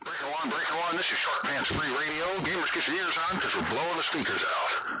Dawnbreaker 1, this is Short Pants Free Radio. Gamers, get your ears on because we're blowing the speakers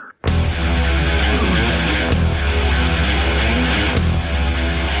out.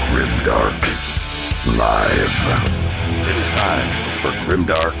 Grimdark Live. It is time for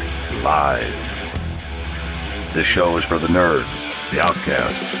Grimdark Live. This show is for the nerds, the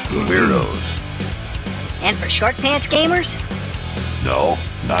outcasts, the weirdos. And for short pants gamers? No,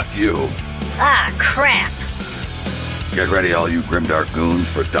 not you. Ah, crap. Get ready, all you Grimdark goons,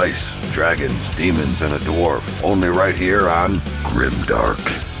 for dice, dragons, demons, and a dwarf. Only right here on Grimdark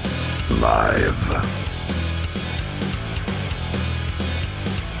Live.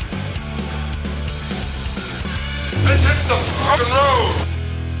 Let's hit the fucking road!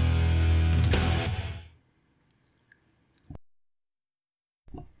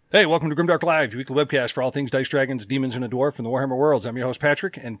 Hey, welcome to Grimdark Live, your weekly webcast for all things Dice, Dragons, Demons, and a Dwarf from the Warhammer worlds. I'm your host,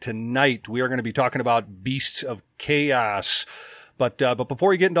 Patrick, and tonight we are going to be talking about Beasts of Chaos. But before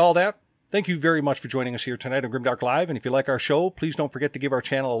we get into all that, thank you very much for joining us here tonight on Grimdark Live. And if you like our show, please don't forget to give our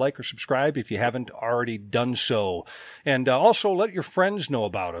channel a like or subscribe if you haven't already done so. And also let your friends know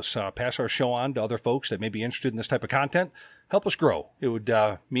about us. Pass our show on to other folks that may be interested in this type of content. Help us grow. It would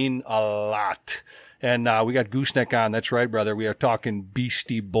mean a lot. And we got Gooseneck on. That's right, brother. We are talking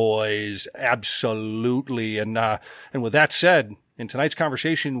Beastie Boys. Absolutely. And with that said, in tonight's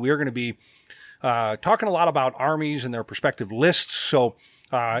conversation, we are going to be talking a lot about armies and their respective lists. So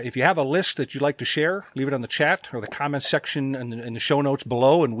if you have a list that you'd like to share, leave it on the chat or the comments section in the show notes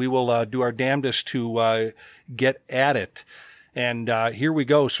below, and we will do our damnedest to get at it. And here we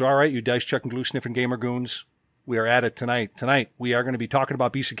go. So, all right, you dice chucking, glue sniffing gamer goons, we are at it tonight. Tonight, we are going to be talking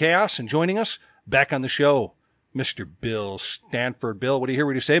about Beasts of Chaos, and joining us back on the show, Mr. Bill Stanford. Bill, what do you hear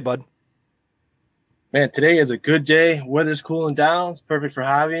me to say, bud? Man, today is a good day. Weather's cooling down. It's perfect for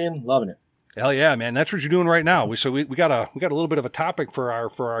hobbying. Loving it. Hell yeah, man! That's what you're doing right now. We got a little bit of a topic for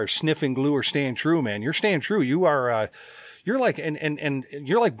our sniffing glue or staying true, man. You're staying true. You are you're like and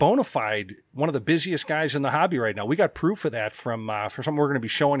you're like bona fide one of the busiest guys in the hobby right now. We got proof of that from for something we're going to be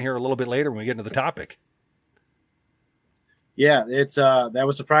showing here a little bit later when we get into the topic. Yeah, it's that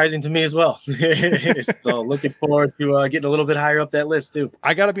was surprising to me as well. So looking forward to getting a little bit higher up that list too.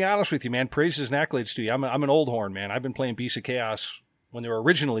 I got to be honest with you, man. Praises and accolades to you. I'm an old horn, man. I've been playing Beasts of Chaos when they were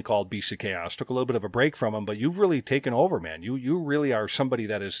originally called Beasts of Chaos. Took a little bit of a break from them, but you've really taken over, man. You really are somebody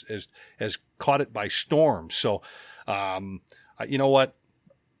that has caught it by storm. So, you know what?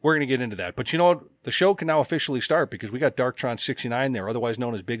 We're going to get into that. But you know what? The show can now officially start because we got Darktron69 there, otherwise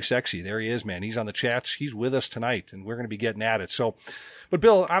known as Big Sexy. There he is, man. He's on the chats. He's with us tonight, and we're going to be getting at it. So, but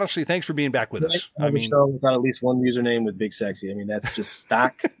Bill, honestly, thanks for being back with us. I mean, show without at least one username with Big Sexy. I mean, that's just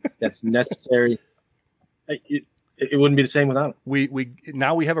stock. That's necessary. It wouldn't be the same without it. We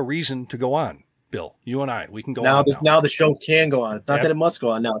now we have a reason to go on, Bill. You and I, we can go now. on Now the show can go on. It's not that it must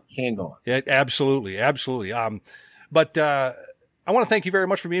go on. Now it can go on. Yeah, absolutely. But I want to thank you very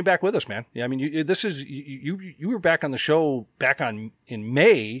much for being back with us, man. Yeah, I mean, you were back on the show in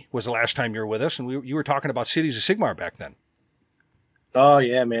May was the last time you were with us, and you were talking about Cities of Sigmar back then. Oh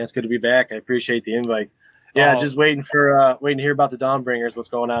yeah, man, it's good to be back. I appreciate the invite. Yeah, just waiting to hear about the Dawnbringers, what's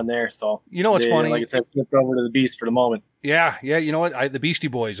going on there. So you know what's funny? Like I said, flipped over to the Beast for the moment. Yeah. You know what? The Beastie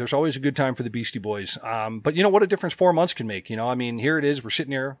Boys. There's always a good time for the Beastie Boys. But you know what a difference 4 months can make. You know, I mean, here it is. We're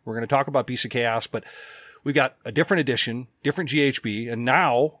sitting here. We're going to talk about Beasts of Chaos, but we got a different edition, different GHB, and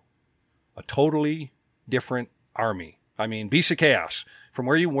now a totally different army. I mean, Beasts of Chaos. From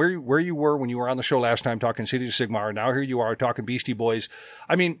where you were when you were on the show last time talking Cities of Sigmar, now here you are talking Beastie Boys.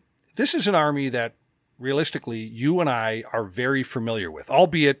 I mean, this is an army that realistically you and I are very familiar with,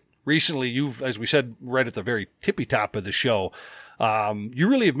 albeit recently you've, as we said right at the very tippy top of the show, you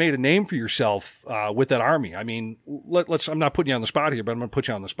really have made a name for yourself with that army. I mean, I'm not putting you on the spot here, but I'm going to put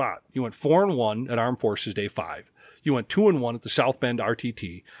you on the spot. You went 4-1 at Armed Forces Day 5. You went 2-1 at the South Bend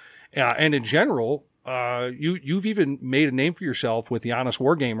RTT. And in general, you've even made a name for yourself with the Honest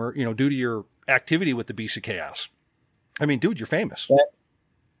Wargamer, you know, due to your activity with the Beasts of Chaos. I mean, dude, you're famous.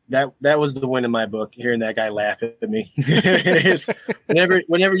 That was the win in my book, hearing that guy laugh at me.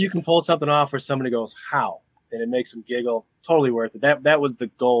 whenever you can pull something off where somebody goes, how? And it makes them giggle, totally worth it. That was the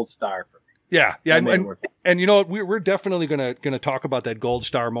gold star for me. Yeah. And you know what? We're definitely gonna talk about that gold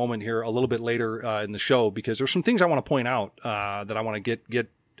star moment here a little bit later in the show, because there's some things I want to point out that I want to get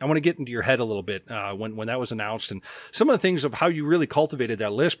into your head a little bit when that was announced, and some of the things of how you really cultivated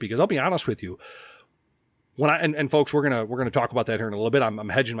that list. Because I'll be honest with you, when folks, we're gonna talk about that here in a little bit. I'm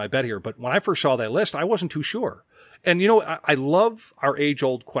hedging my bet here, but when I first saw that list, I wasn't too sure. And you know, I love our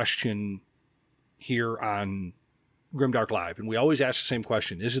age-old question here on Grimdark Live, and we always ask the same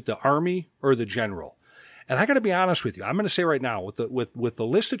question: is it the army or the general? And I got to be honest with you. I'm going to say right now, with the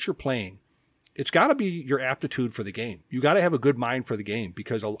list that you're playing, it's got to be your aptitude for the game. You got to have a good mind for the game,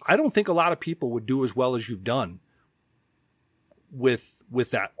 because I don't think a lot of people would do as well as you've done with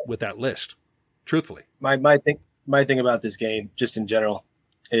that list. Truthfully, my thing about this game, just in general,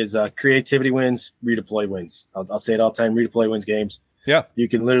 is creativity wins, redeploy wins. I'll say it all the time: redeploy wins games. Yeah, you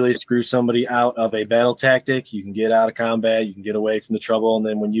can literally screw somebody out of a battle tactic. You can get out of combat. You can get away from the trouble. And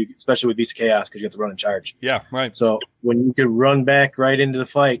then when you, especially with Beast of Chaos, because you have to run and charge. Yeah, right. So when you can run back right into the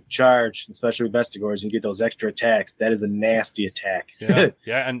fight, charge, especially with Vestigors, and get those extra attacks, that is a nasty attack. Yeah,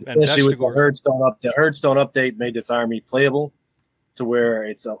 yeah, and especially with the Herdstone the Herdstone update made this army playable to where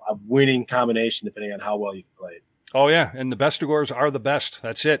it's a winning combination depending on how well you play it. Oh, yeah, and the Vestigors are the best.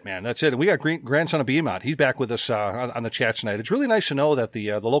 That's it, man. That's it. And we got grandson of Behemoth. He's back with us on the chat tonight. It's really nice to know that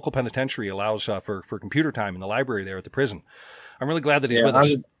the local penitentiary allows for computer time in the library there at the prison. I'm really glad that he's with us.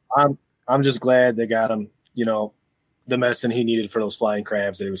 I'm just glad they got him, the medicine he needed for those flying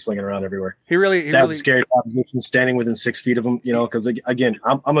crabs that he was slinging around everywhere. That was a scary proposition, standing within 6 feet of him, because, again,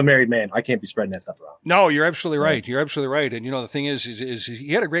 I'm a married man. I can't be spreading that stuff around. No, you're absolutely right. You're absolutely right. And, the thing is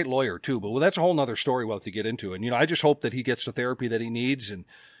he had a great lawyer, too. But that's a whole nother story we'll have to get into. And, I just hope that he gets the therapy that he needs. And,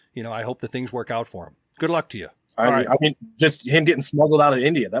 I hope that things work out for him. Good luck to you. I mean, just him getting smuggled out of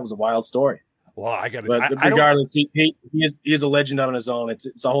India. That was a wild story. Well, But regardless, he is a legend on his own.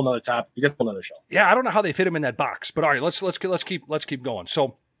 It's a whole nother topic. We got another show. Yeah, I don't know how they fit him in that box, but all right, let's keep going.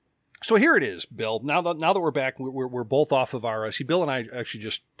 So here it is, Bill. Now that we're back, we're both off of our. See, Bill and I actually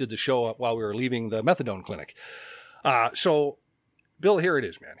just did the show while we were leaving the methadone clinic. So, Bill, here it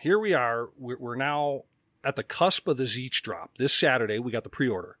is, man. Here we are. We're now at the cusp of the Zeech drop. This Saturday, we got the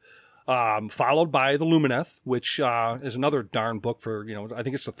pre-order. Followed by the Lumineth, which is another darn book for, I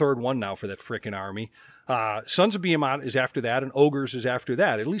think it's the third one now for that frickin' army. Sons of Behemoth is after that, and Ogres is after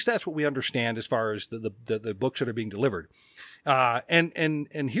that. At least that's what we understand as far as the books that are being delivered.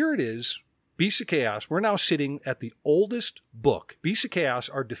 And here it is, Beasts of Chaos. We're now sitting at the oldest book. Beasts of Chaos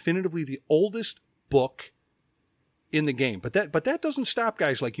are definitively the oldest book in the game. But that doesn't stop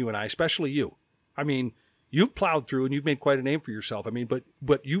guys like you and I, especially you. I mean, you've plowed through and you've made quite a name for yourself. I mean, but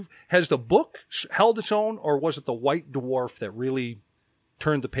has the book held its own, or was it the White Dwarf that really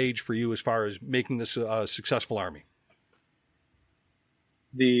turned the page for you as far as making this a successful army?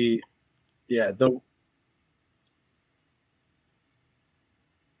 The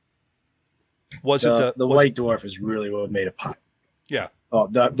White Dwarf is really what made it pop. Yeah. Oh,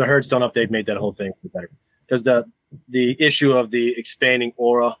 the Herdstone update made that whole thing better, because the issue of the expanding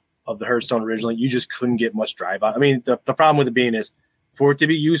aura of the Herdstone originally, you just couldn't get much drive out. I mean, the problem with it being is, for it to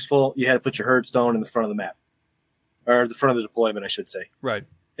be useful, you had to put your Herdstone in the front of the map, or the front of the deployment, I should say. Right.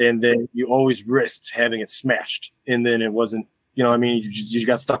 And then you always risked having it smashed, and then it wasn't, you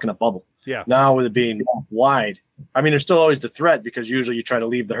got stuck in a bubble. Yeah. Now with it being wide, I mean, there's still always the threat, because usually you try to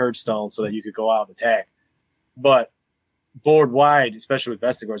leave the Herdstone so that you could go out and attack. But board wide, especially with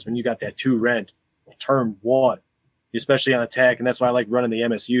Vestigors, when you got that 2 rent, turn 1, especially on attack, and that's why I like running the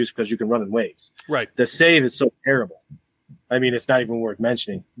MSUs, because you can run in waves. Right. The save is so terrible. I mean, it's not even worth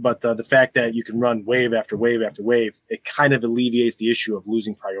mentioning. But the fact that you can run wave after wave after wave, it kind of alleviates the issue of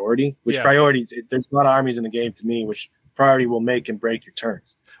losing priority. Priorities, there's a lot of armies in the game, to me, which priority will make and break your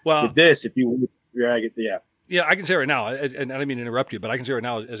turns. Well, with this, if you, Yeah, I can say right now, and I don't mean to interrupt you, but I can say right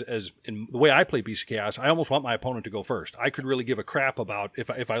now, as in the way I play Beast of Chaos, I almost want my opponent to go first. I could really give a crap about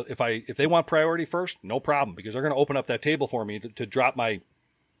if they want priority first, no problem, because they're going to open up that table for me to drop my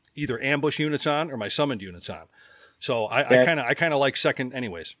either ambush units on or my summoned units on. So I kind of like second,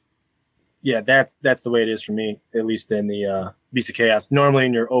 anyways. Yeah, that's the way it is for me, at least in the Beast of Chaos. Normally,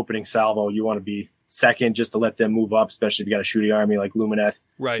 in your opening salvo, you want to be second just to let them move up, especially if you got a shooting army like Lumineth,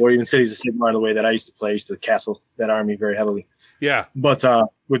 right, or even Cities of Sigmar, the way that I used to play. I used to castle that army very heavily. Yeah. But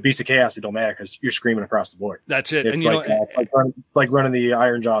with Beast of Chaos, it don't matter, because you're screaming across the board. That's it. It's and it's like running the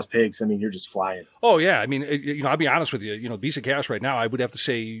Iron Jaws pigs. I mean, you're just flying. Oh yeah. I mean, I'll be honest with you. Beast of Chaos right now, I would have to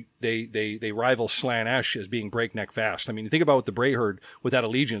say they rival Slan Ash as being breakneck fast. I mean, think about the Bray Herd with that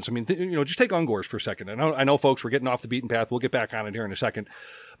allegiance. I mean, just take Ungors for a second. I know, folks, we're getting off the beaten path. We'll get back on it here in a second.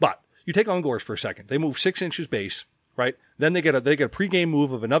 But you take Ungors for a second. They move 6 inches base, right? Then they get a pregame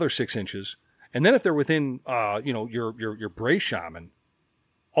move of another 6 inches, and then if they're within, your Bray Shaman,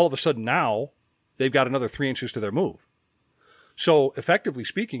 all of a sudden now they've got another 3 inches to their move. So effectively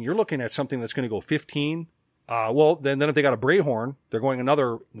speaking, you're looking at something that's going to go 15. Then if they got a Brayhorn, they're going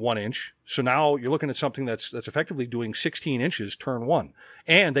another 1 inch. So now you're looking at something that's effectively doing 16 inches turn 1,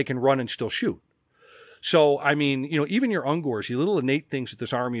 and they can run and still shoot. So, I mean, even your Ungors, the little innate things that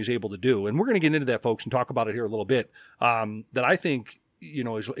this army is able to do, and we're going to get into that, folks, and talk about it here a little bit, that I think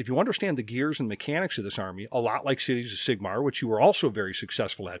if you understand the gears and mechanics of this army, a lot like Cities of Sigmar, which you were also very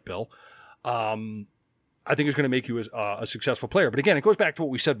successful at, Bill, I think is going to make you a successful player. But again, it goes back to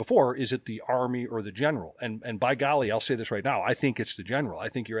what we said before: is it the army or the general? And by golly, I'll say this right now: I think it's the general. I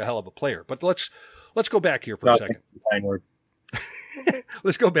think you're a hell of a player. But let's go back here for a second.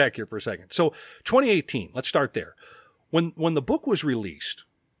 Let's go back here for a second. So 2018, let's start there. When the book was released,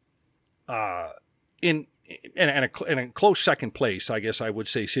 in a close second place, I guess I would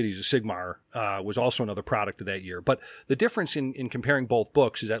say Cities of Sigmar was also another product of that year. But the difference in comparing both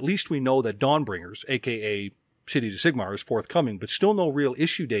books is at least we know that Dawnbringers, a.k.a. Cities of Sigmar, is forthcoming, but still no real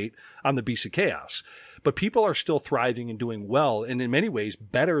issue date on the Beasts of Chaos. But people are still thriving and doing well, and in many ways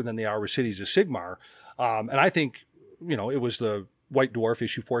better than they are with Cities of Sigmar. And I think, it was the White Dwarf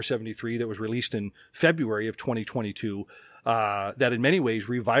issue 473 that was released in February of 2022 that in many ways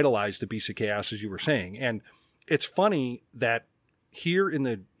revitalized the Beasts of Chaos, as you were saying. And it's funny that here in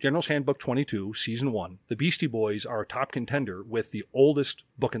the General's Handbook 22, Season 1, the Beastie Boys are a top contender with the oldest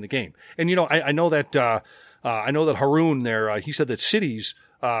book in the game. And, I know that Haroon there, he said that Cities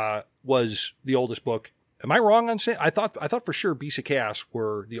was the oldest book. Am I wrong on saying? I thought for sure Beasts of Chaos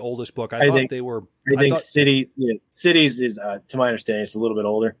were the oldest book. I think Cities is, to my understanding, it's a little bit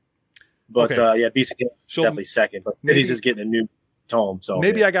older. But okay. Beasts of Chaos is definitely second. But Cities is getting a new tome. So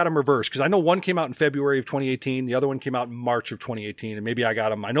maybe I got them reversed because I know one came out in February of 2018, the other one came out in March of 2018, and maybe I got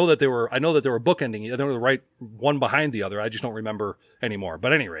them. I know that they were bookending. They were the right one behind the other. I just don't remember anymore.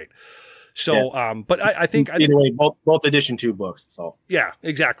 But at any rate. So, but I think either way, both edition 2 books. So yeah,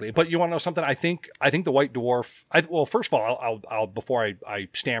 exactly. But you want to know something? I think the White Dwarf. Well, first of all, I'll before I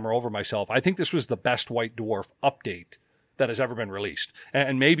stammer over myself, I think this was the best White Dwarf update that has ever been released,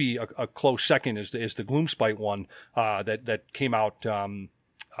 and maybe a close second is the Gloomspite one that came out in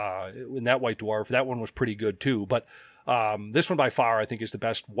that White Dwarf. That one was pretty good too. But this one by far, I think, is the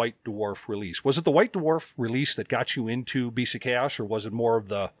best White Dwarf release. Was it the White Dwarf release that got you into Beasts of Chaos, or was it more of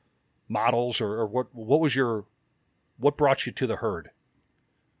the models, or what brought you to the herd?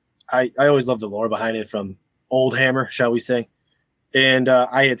 I always loved the lore behind it from Old Hammer, shall we say. And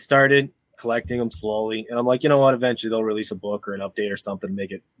I had started collecting them slowly, and I'm like, you know what, eventually they'll release a book or an update or something to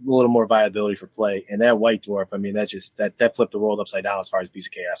make it a little more viability for play. And that White Dwarf, I mean, that flipped the world upside down as far as Beasts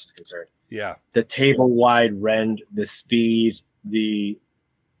of Chaos is concerned. Yeah. The table wide rend, the speed,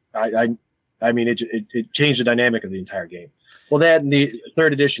 I mean, it changed the dynamic of the entire game. Well, that and the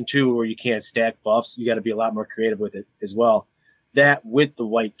 3rd edition too, where you can't stack buffs, you got to be a lot more creative with it as well. That with the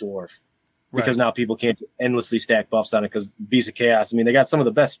White Dwarf, because now people can't just endlessly stack buffs on it. Because Beasts of Chaos, I mean, they got some of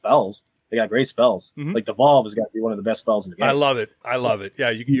the best spells. They got great spells. Mm-hmm. Like Devolve has got to be one of the best spells in the game. I love it. Yeah,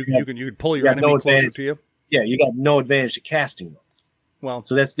 you can pull your enemy closer to you. Yeah, you got no advantage to casting them. Well,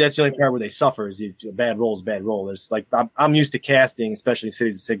 so that's the only part where they suffer is a bad roll is a bad roll. There's like I'm used to casting, especially in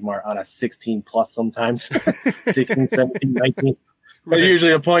Cities of Sigmar, on a 16 plus sometimes, 16, 17, 19. But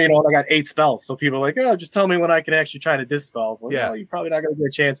usually a point, I got 8 spells. So people are like, oh, just tell me when I can actually try to dispel. Like, well, you're probably not going to get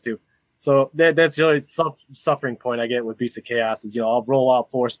a chance to. So that's the only suffering point I get with Beasts of Chaos is, I'll roll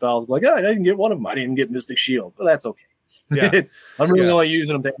out 4 spells. Like, oh, I didn't get one of them. I didn't get Mystic Shield. But that's okay. Yeah. I'm really only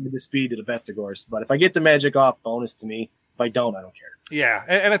using them to add the speed to the Vestigors. But if I get the magic off, bonus to me. If I don't care. Yeah,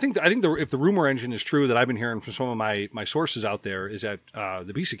 and I think if the rumor engine is true that I've been hearing from some of my sources out there is that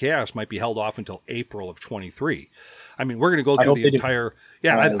the Beasts of Chaos might be held off until April of 23. I mean, we're going to go through the entire.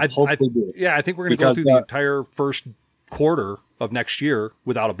 I think we're going to go through the entire first quarter of next year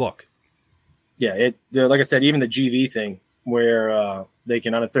without a book. Yeah, like I said, even the GV thing where they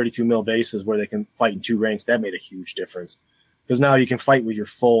can on a 32 mil basis where they can fight in 2 ranks, that made a huge difference because now you can fight with your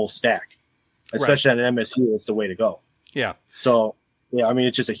full stack, especially at an MSU. It's the way to go. Yeah. So, I mean,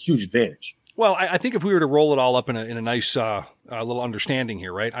 it's just a huge advantage. Well, I think if we were to roll it all up in a nice little understanding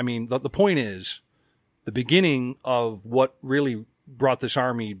here, right? I mean, the point is the beginning of what really brought this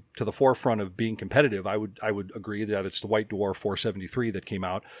army to the forefront of being competitive. I would agree that it's the White Dwarf 473 that came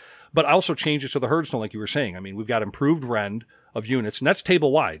out, but also changes to the Herdstone, like you were saying. I mean, we've got improved rend of units, and that's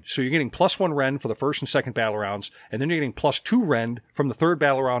table wide. So you're getting +1 rend for the first and second battle rounds, and then you're getting +2 rend from the third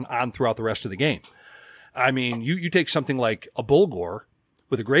battle round on throughout the rest of the game. I mean, you take something like a Bulgor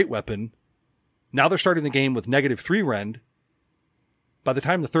with a great weapon. Now they're starting the game with -3 rend. By the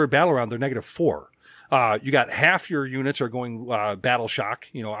time the third battle round, they're -4. You got half your units are going battle shock.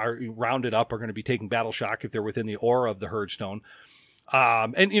 Are rounded up are going to be taking battle shock if they're within the aura of the Herdstone.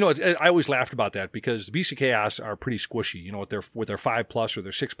 I always laughed about that because the Beasts of Chaos are pretty squishy, with their 5+ or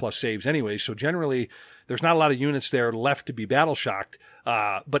their 6+ saves anyway. So generally, there's not a lot of units there left to be battle shocked.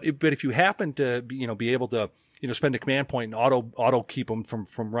 But if you happen to be able to spend a command point and auto keep them from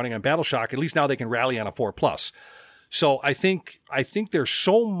running on battle shock, at least now they can rally on a 4+. So I think there's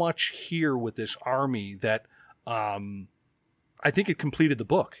so much here with this army that I think it completed the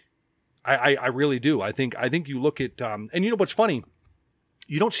book. I really do. I think you look at and you know what's funny,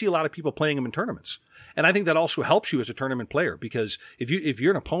 you don't see a lot of people playing them in tournaments. And I think that also helps you as a tournament player, because if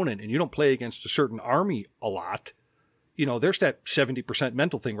you're an opponent and you don't play against a certain army a lot, you know, there's that 70%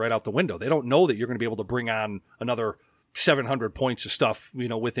 mental thing right out the window. They don't know that you're going to be able to bring on another 700 points of stuff, you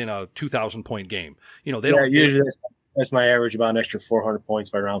know, within a 2,000 point game. You know, they don't usually that's my average, about an extra 400 points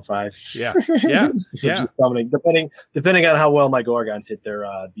by round 5. Yeah. So just summoning, depending on how well my Gorgons hit their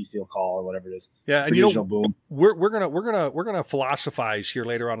bestial call or whatever it is. Yeah, and you know, boom. We're gonna philosophize here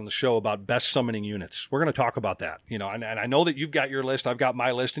later on in the show about best summoning units. We're gonna talk about that, you know, and I know that you've got your list, I've got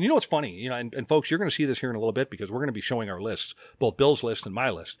my list, and you know what's funny, you know, and folks, you're gonna see this here in a little bit because we're gonna be showing our lists, both Bill's list and my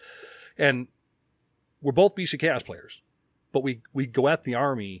list, and we're both Beasts of Chaos players, but we go at the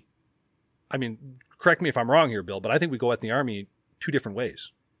army. I mean, correct me if I'm wrong here, Bill, but I think we go at the army 2 different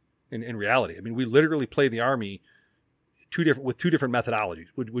ways in reality. I mean, we literally play the army with two different methodologies.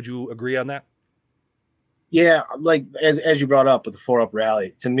 Would you agree on that? Yeah, like as you brought up with the 4-up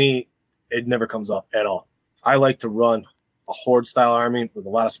rally, to me, it never comes up at all. I like to run a horde style army with a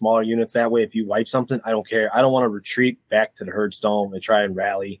lot of smaller units. That way, if you wipe something, I don't care. I don't want to retreat back to the herd stone and try and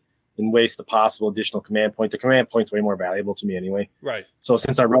rally and waste the possible additional command point. The command point's way more valuable to me anyway. Right. So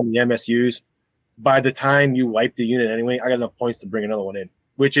since I run the MSUs, by the time you wipe the unit anyway, I got enough points to bring another one in,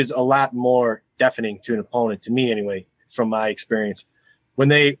 which is a lot more deafening to an opponent, to me anyway, from my experience. When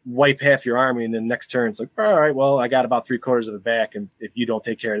they wipe half your army and then next turn, it's like, all right, well, I got about 3/4 of it back, and if you don't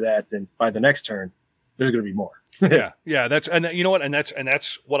take care of that, then by the next turn, there's going to be more. yeah, that's, and you know what, and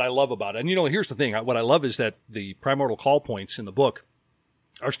that's what I love about it. And you know, here's the thing: what I love is that the primordial call points in the book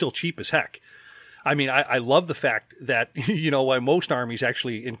are still cheap as heck. I mean, I love the fact that, you know, most armies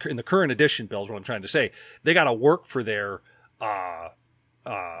actually in the current edition, Bill, is what I'm trying to say, they got to work for their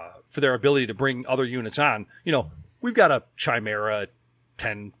ability to bring other units on. You know, we've got a Chimera,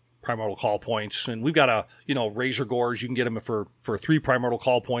 10 primordial call points, and we've got a, you know, Razor Gores. You can get them for 3 primordial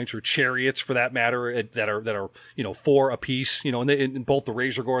call points, or Chariots for that matter, that are you know, 4 apiece. You know, and both the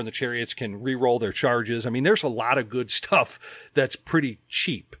Razor Gore and the Chariots can re-roll their charges. I mean, there's a lot of good stuff that's pretty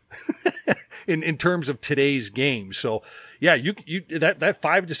cheap in terms of today's game. So yeah, you that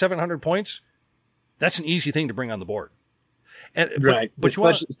 500 to 700 points, that's an easy thing to bring on the board. And, right, but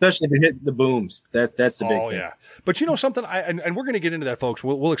especially if you hit the booms, that's the big thing. Oh yeah, but you know something, and we're going to get into that, folks.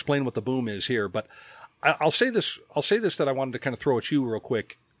 We'll explain what the boom is here, but I'll say this that I wanted to kind of throw at you real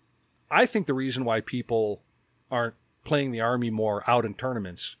quick. I think the reason why people aren't playing the army more out in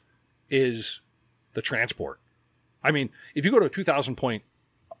tournaments is the transport. I mean, if you go to a 2,000 point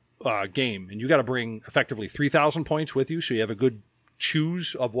game and you got to bring effectively 3,000 points with you, so you have a good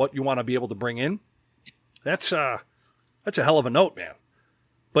choose of what you want to be able to bring in, that's a hell of a note, man.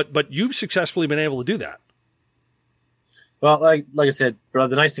 But you've successfully been able to do that. Well, like I said, bro,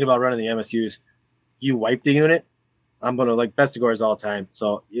 the nice thing about running the MSUs, you wipe the unit. I'm gonna like best of Gores all the time.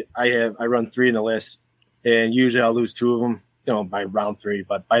 So I run 3 in the list, and usually I'll lose 2 of them, you know, by round 3.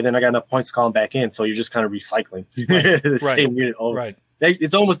 But by then I got enough points to call them back in. So you're just kind of recycling the same unit over. Right.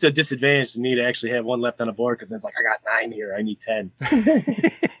 It's almost a disadvantage to me to actually have 1 left on the board, because it's like, I got 9 here, I need 10.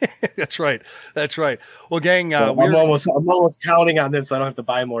 That's right. Well, gang, so I'm almost counting on them so I don't have to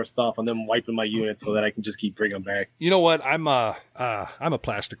buy more stuff, on them wiping my units so that I can just keep bringing them back. You know what? I'm a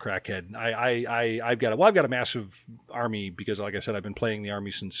plastic crackhead. I've got a massive army because, like I said, I've been playing the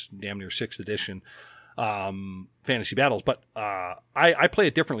army since damn near 6th edition. Fantasy battles, but I play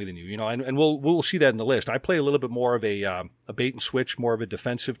it differently than you know, and we'll see that in the list. I play a little bit more of a bait and switch, more of a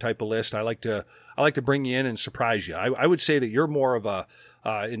defensive type of list. I like to bring you in and surprise you. I would say that you're more of a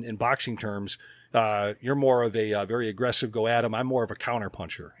in boxing terms, you're more of a very aggressive go at 'em. I'm more of a counter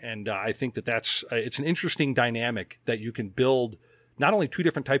puncher, and I think that's it's an interesting dynamic that you can build not only 2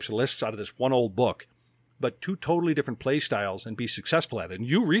 different types of lists out of this one old book, but 2 totally different play styles and be successful at it. And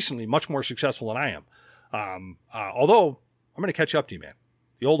you recently much more successful than I am. Although I'm going to catch up to you, man.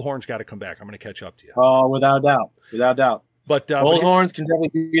 The old horns got to come back. I'm going to catch up to you. Oh, without doubt. But old horns can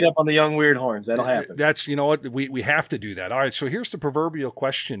definitely beat up on the young weird horns. That'll happen. That's, you know what, we have to do that. All right, so here's the proverbial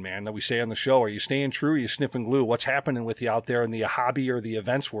question, man, that we say on the show. Are you staying true? Or are you sniffing glue? What's happening with you out there in the hobby or the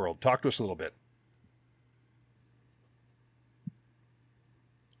events world? Talk to us a little bit.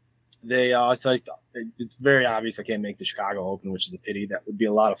 It's very obvious I can't make the Chicago Open, which is a pity. That would be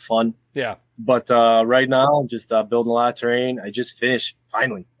a lot of fun. Yeah. But right now, I'm just building a lot of terrain. I just finished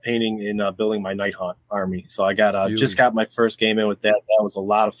finally painting and building my Night Haunt army. So I just got my first game in with that. That was a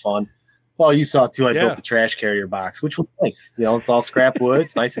lot of fun. Well, you saw too. I Yeah. built the trash carrier box, which was nice. You know, it's all scrap wood.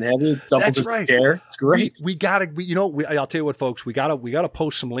 It's nice and heavy. It doubles That's as right. a chair. It's great. We gotta, I'll tell you what, folks, we gotta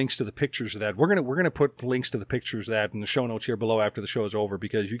post some links to the pictures of that. We're gonna put links to the pictures of that in the show notes here below after the show is over,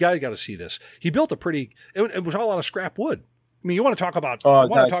 because you guys got to see this. He built it was all out of scrap wood. I mean, you want to talk about,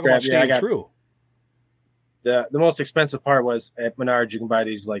 staying true. The most expensive part was at Menards. You can buy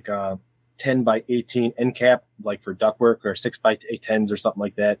these like 10 by 18 end cap, like for ductwork, or 6 by 8 10s or something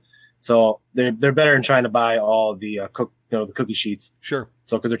like that. So they're better than trying to buy all the the cookie sheets. Sure.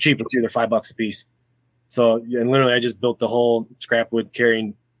 So because they're cheaper too, they're $5 a piece. So and literally, I just built the whole scrap wood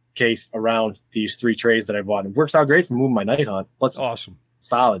carrying case around these 3 trays that I bought. It works out great for moving my night hunt. Plus, awesome.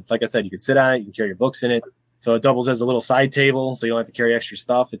 Solid. Like I said, you can sit on it, you can carry your books in it. So it doubles as a little side table, so you don't have to carry extra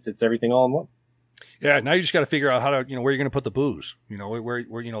stuff. It's everything all in one. Yeah, now you just got to figure out how to, where you're going to put the booze. Where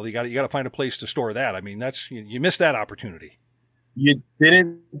you got to find a place to store that. I mean, that's you missed that opportunity. You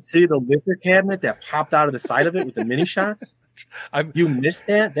didn't see the liquor cabinet that popped out of the side of it with the mini shots? You missed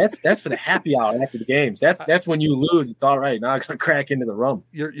that? That's for the happy hour after the games. That's when you lose. It's all right. Now I'm gonna crack into the rum.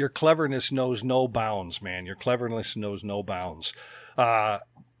 Your cleverness knows no bounds, man. Your cleverness knows no bounds. But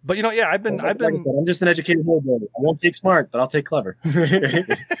I've been. Like I said, I'm just an educated hillbilly. I won't take smart, but I'll take clever.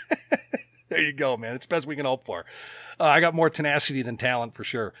 There you go, man. It's the best we can hope for. I got more tenacity than talent for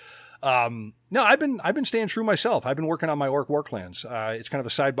sure. No, I've been staying true myself. I've been working on my Orc War Clans. It's kind of a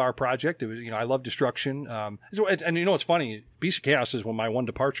sidebar project. It was, I love destruction. And it's funny. Beast of Chaos is my one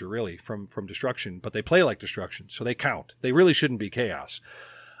departure really from destruction, but they play like destruction, so they count. They really shouldn't be chaos.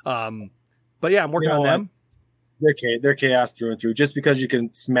 But yeah, I'm working on them. They're chaos through and through. Just because you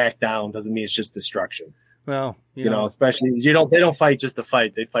can smack down doesn't mean it's just destruction. Well, especially they don't fight just to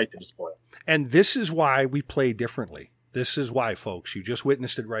fight. They fight to despoil. And this is why we play differently. This is why, folks. You just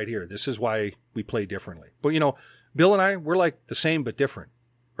witnessed it right here. This is why we play differently. But Bill and I, we're like the same but different,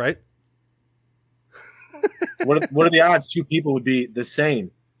 right? What are the odds 2 people would be the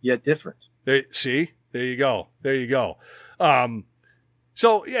same yet different? There you go.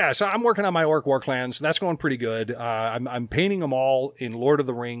 So I'm working on my Orc War Clans. That's going pretty good. I'm painting them all in Lord of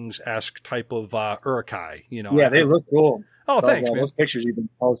the Rings-esque type of Uruk-hai. Yeah, they look cool. Oh, thanks, man. Those pictures you've been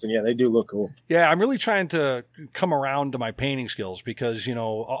posting, yeah, they do look cool. Yeah, I'm really trying to come around to my painting skills because,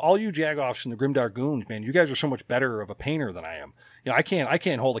 all you jagoffs and the Grimdark goons, man, you guys are so much better of a painter than I am. I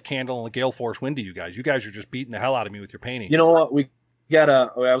can't hold a candle in a gale force wind to you guys. You guys are just beating the hell out of me with your painting. You know what?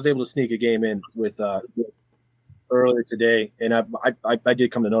 I was able to sneak a game in with earlier today, and I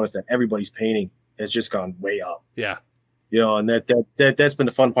did come to notice that everybody's painting has just gone way up. Yeah. And that's been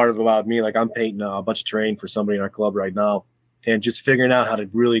the fun part about me. Like I'm painting a bunch of terrain for somebody in our club right now, and just figuring out how to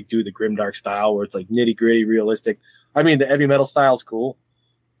really do the Grimdark style where it's like nitty gritty, realistic. I mean, the heavy metal style is cool.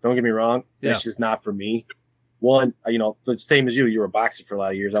 Don't get me wrong. Yeah. It's just not for me. One, the same as you were a boxer for a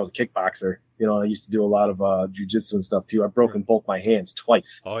lot of years. I was a kickboxer. I used to do a lot of jujitsu and stuff too. I've broken both my hands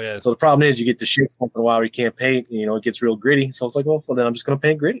twice. Oh yeah. So the problem is you get the shakes once in a while where you can't paint. It gets real gritty. So it's like, well, then I'm just going to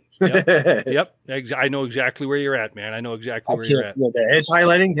paint gritty. Yep. I know exactly where you're at, man. I know exactly where you're at. The edge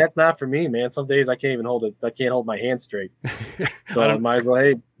highlighting, that's not for me, man. Some days I can't even hold it. I can't hold my hand straight. So I might as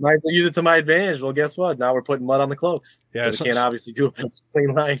well use it to my advantage. Well, guess what? Now we're putting mud on the cloaks. Yeah. So can't obviously do a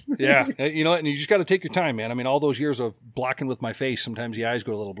clean line. Yeah. And you just got to take your time, man. I mean, all those years of blocking with my face, sometimes the eyes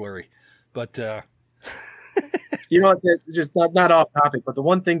go a little blurry. But just not off topic, but the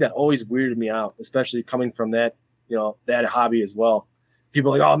one thing that always weirded me out, especially coming from that hobby as well,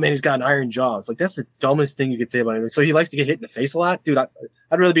 people are like, oh man, he's got an iron jaw. It's like, that's the dumbest thing you could say about him. So he likes to get hit in the face a lot, dude. I'd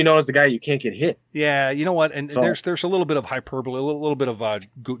rather be known as the guy you can't get hit. Yeah, you know what? And there's a little bit of hyperbole, a little bit of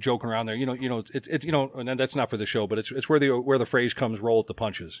joking around there. It's and that's not for the show, but it's where the phrase comes, roll with the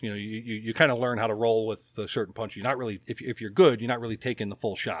punches. You kind of learn how to roll with a certain punch. You're not really, if you're good, you're not really taking the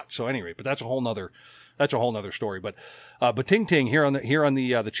full shot. So anyway, but that's a whole nother story. But Ting Ting here on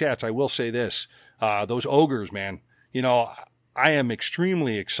the chats, I will say this: those ogres, man. I am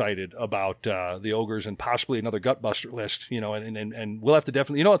extremely excited about the ogres and possibly another Gutbuster list. And we'll have to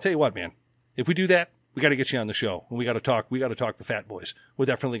definitely. I'll tell you what, man. If we do that, we got to get you on the show, and we got to talk. We got to talk the Fat Boys. We're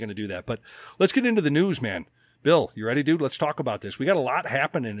definitely going to do that. But let's get into the news, man. Bill, you ready, dude? Let's talk about this. We got a lot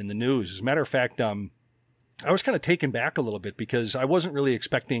happening in the news. As a matter of fact, I was kind of taken back a little bit because I wasn't really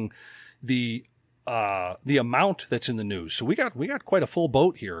expecting the amount that's in the news. So we got quite a full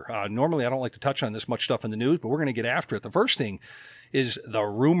boat here. Normally I don't like to touch on this much stuff in the news, but we're going to get after it. The first thing is the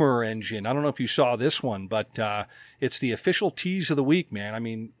rumor engine. I don't know if you saw this one, but it's the official tease of the week, man. I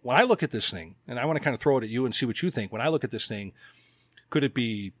mean, when I look at this thing, and I want to kind of throw it at you and see what you think. When I look at this thing, could it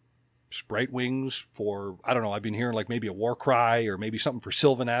be sprite wings for, I don't know, I've been hearing like maybe a Warcry or maybe something for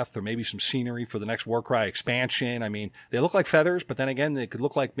Sylvaneth or maybe some scenery for the next Warcry expansion. I mean, they look like feathers, but then again, they could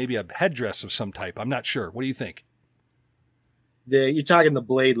look like maybe a headdress of some type. I'm not sure. What do you think? You're talking the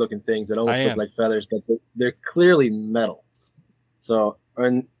blade looking things that almost look like feathers, but they're clearly metal. So,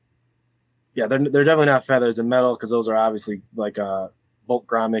 and yeah, they're definitely not feathers and metal, because those are obviously like bolt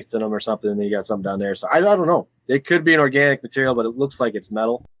grommets in them or something, and then you got something down there. So I don't know. It could be an organic material, but it looks like it's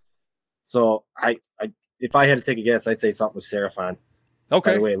metal. So if I had to take a guess, I'd say something with Seraphon.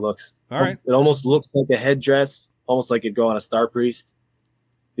 Okay. By the way it looks. All right. It almost looks like a headdress, almost like it'd go on a Star Priest.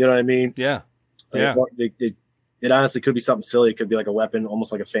 You know what I mean? Yeah. Like, yeah. It honestly could be something silly. It could be like a weapon,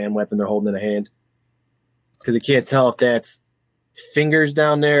 almost like a fan weapon they're holding in a hand. Because you can't tell if that's fingers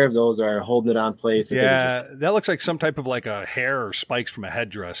down there, if those are holding it on place. Yeah, that looks like some type of like a hair or spikes from a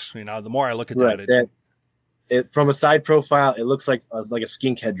headdress. You know, the more I look at that, from a side profile, it looks like a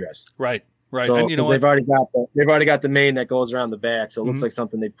skink headdress. Right. So, and you know they've already got the mane that goes around the back, so it looks like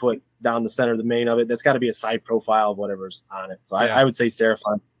something they put down the center of the mane of it. That's got to be a side profile of whatever's on it. So I would say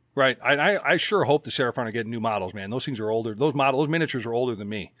Seraphon. Right. I sure hope the Seraphon are getting new models, man. Those things are older. Those miniatures are older than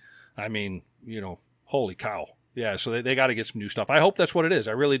me. I mean, you know, holy cow. Yeah, so they got to get some new stuff. I hope that's what it is.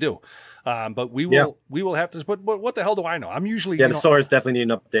 I really do. But we will have to. But what the hell do I know? I'm usually the swords definitely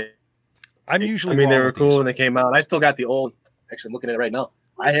need an update. They were cool when they came out. I still got the old. Actually, I'm looking at it right now.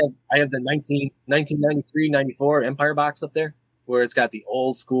 I have the 1993, 94 Empire box up there, where it's got the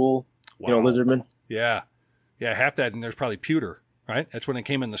old school, Lizardman. Yeah, half that, and there's probably pewter, right? That's when it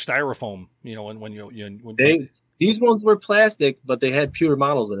came in the styrofoam. You know, when these ones were plastic, but they had pewter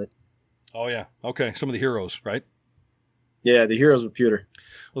models in it. Oh yeah, okay. Some of the heroes, right? Yeah, the heroes were pewter.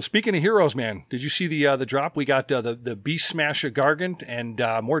 Well, speaking of heroes, man, did you see the drop? We got the Beast Smasher Gargant and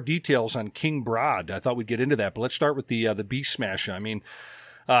more details on King Brod. I thought we'd get into that, but let's start with the Beast Smasher. I mean,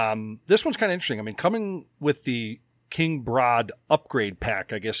 this one's kind of interesting. I mean, coming with the King Brod upgrade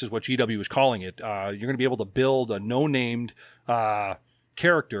pack, I guess is what GW is calling it. You're going to be able to build a no-named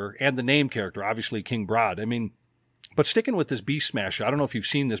character and the named character, obviously King Brod. I mean, but sticking with this Beast Smasher, I don't know if you've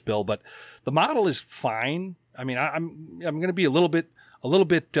seen this, Bill, but the model is fine. I mean, I'm going to be a little bit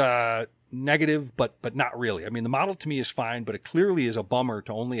negative, but not really. I mean, the model to me is fine, but it clearly is a bummer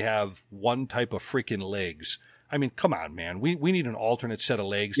to only have one type of freaking legs. I mean, come on, man. We need an alternate set of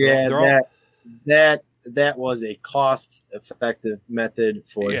legs. Yeah, that was a cost-effective method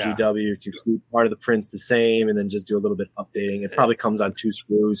for GW to keep part of the prints the same and then just do a little bit updating. It probably comes on 2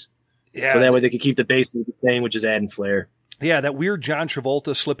 screws. Yeah. So that way they could keep the base the same, which is adding flair. Yeah, that weird John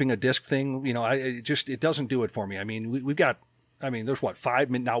Travolta slipping a disc thing, you know, it doesn't do it for me. I mean, we've got, there's 5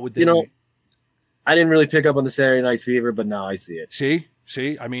 minutes now with the, I didn't really pick up on the Saturday Night Fever, but now I see it.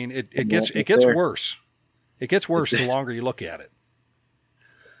 See, I mean, it gets worse. It gets worse the longer you look at it.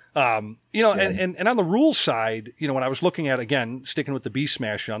 And on the rules side, when I was looking at, again, sticking with the Beast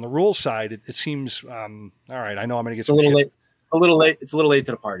Smasher, on the rules side, it seems, all right, I know I'm going to get some shit. A little late. It's a little late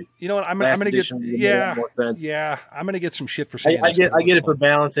to the party. You know what? I'm going to get I'm going to get some shit for saying I get it for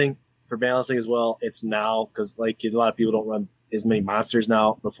balancing as well. It's now because like a lot of people don't run as many monsters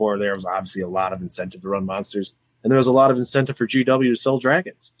now. Before there was obviously a lot of incentive to run monsters, and there was a lot of incentive for GW to sell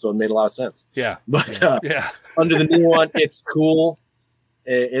dragons, so it made a lot of sense. Yeah, but under the new one, it's cool.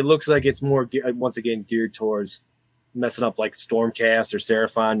 It looks like it's more once again geared towards messing up like Stormcast or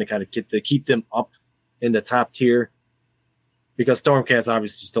Seraphon to kind of keep them up in the top tier. Because Stormcast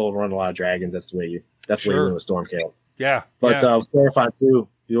obviously still run a lot of dragons. That's the way you run with Stormcast. Yeah. But Seraphon too,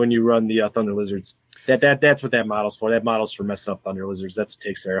 when you run the Thunder Lizards, that's what that model's for. That model's for messing up Thunder Lizards. That's to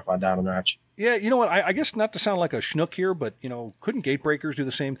take Seraphon down a notch. Yeah, you know what? I guess not to sound like a schnook here, but couldn't Gatebreakers do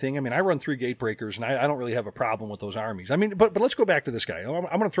the same thing? I mean, I run 3 Gatebreakers, and I don't really have a problem with those armies. I mean, but let's go back to this guy. I'm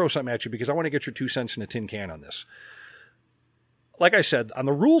going to throw something at you because I want to get your 2 cents in a tin can on this. Like I said, on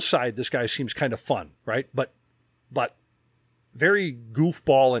the rules side, this guy seems kind of fun, right? But very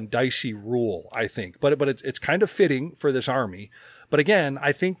goofball and dicey rule, I think. But it's kind of fitting for this army. But again,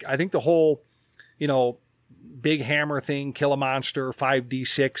 I think the whole, big hammer thing, kill a monster,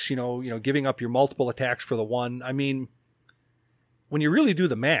 5d6, giving up your multiple attacks for the one. I mean, when you really do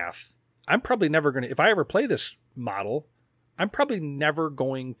the math, I'm probably never going to, if I ever play this model, I'm probably never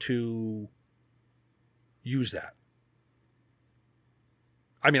going to use that.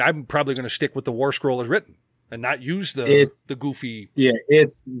 I mean, I'm probably going to stick with the War Scroll as written. And not use the goofy. Yeah,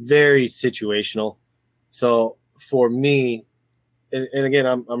 it's very situational. So for me, and again,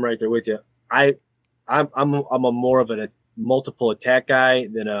 I'm right there with you. I'm a more of a multiple attack guy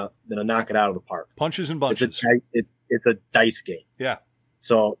than a knock it out of the park. Punches and bunches. It's a dice game. Yeah.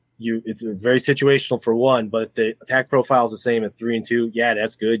 So it's very situational for one, but if the attack profile is the same at 3 and 2, yeah,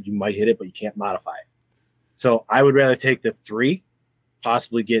 that's good. You might hit it, but you can't modify it. So I would rather take the 3,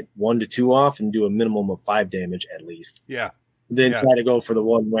 possibly get 1 to 2 off, and do a minimum of 5 damage at least. Yeah. Then try to go for the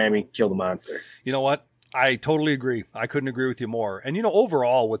 1 whammy, kill the monster. You know what? I totally agree. I couldn't agree with you more. And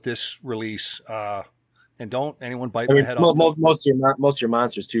overall with this release, and don't anyone bite my head off. Most of your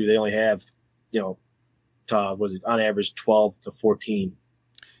monsters too, they only have, was it on average 12 to 14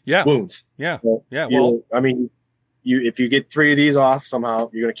 wounds. Yeah. So if you get 3 of these off somehow,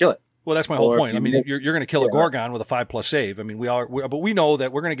 you're going to kill it. Well, that's my whole point. I mean, you're going to kill a Gorgon with a 5+ save. I mean, but we know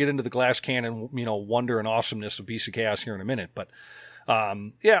that we're going to get into the glass cannon, wonder and awesomeness of Beast of Chaos here in a minute. But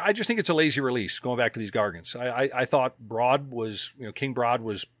I just think it's a lazy release. Going back to these Gargants, I thought Broad was, King Broad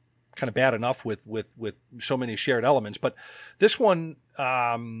was kind of bad enough with so many shared elements, but this one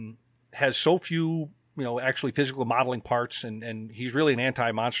has so few. Actually physical modeling parts, and he's really an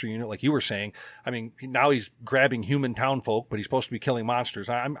anti-monster unit, like you were saying. I mean, now he's grabbing human townfolk, but he's supposed to be killing monsters.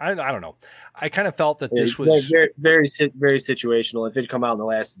 I don't know. I kind of felt that this was very, very, very situational. If it had come out in the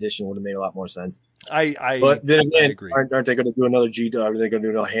last edition, it would have made a lot more sense. But then again, I agree. Aren't they going to do another Are they going to do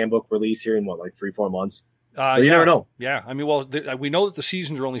another handbook release here in 3-4 months? So you never know. Yeah, I mean, we know that the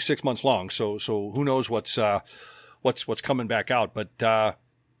seasons are only 6 months long, so who knows what's coming back out? But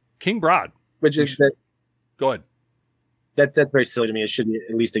King Broad. Which is that. Go ahead. That's very silly to me. It should be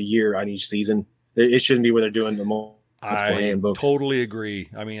at least a year on each season. It shouldn't be where they're doing the multiple handbooks. Totally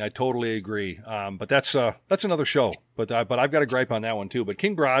agree. I mean, I totally agree. But that's another show. But I've got a gripe on that one too. But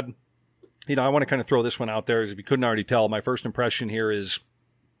King Broad, I want to kind of throw this one out there. If you couldn't already tell, my first impression here is,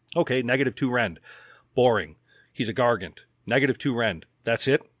 okay, -2 rend, boring. He's a Gargant, -2 rend. That's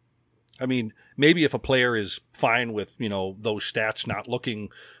it. I mean, maybe if a player is fine with, those stats not looking,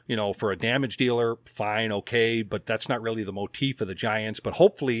 for a damage dealer, fine, okay, but that's not really the motif of the Giants. But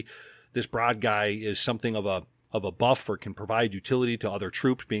hopefully this Broad guy is something of a buff or can provide utility to other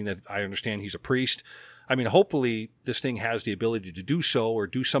troops, being that I understand he's a priest. I mean, hopefully this thing has the ability to do so or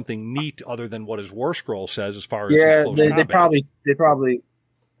do something neat other than what his War Scroll says as far as his close combat.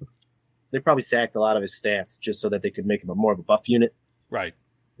 They probably sacked a lot of his stats just so that they could make him more of a buff unit. Right.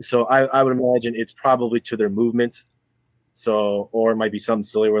 So I would imagine it's probably to their movement. So, or it might be something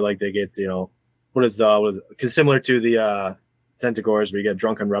silly where they get, because similar to the Centaurs where you get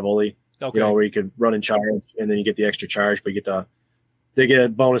Drunken Revelry, where you could run and charge and then you get the extra charge, but they get a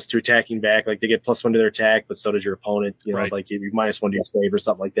bonus to attacking back. Like they get +1 to their attack, but so does your opponent. Right. Like you -1 to your save or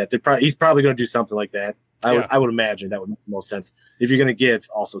something like that. He's probably going to do something like that. I would imagine that would make the most sense. If you're going to give,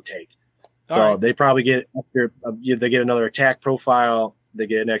 also take. So they probably get they get another attack profile. They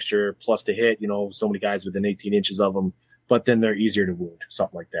get an extra plus to hit. So many guys within 18 inches of them, but then they're easier to wound,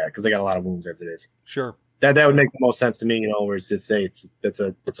 something like that, because they got a lot of wounds as it is. Sure. That would make the most sense to me. Where it's just it's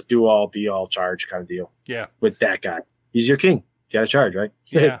a do all be all charge kind of deal. Yeah. With that guy, he's your king. You got to charge, right?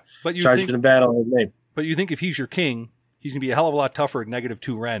 Yeah. But you charge in a battle in his name. But you think if he's your king, he's gonna be a hell of a lot tougher at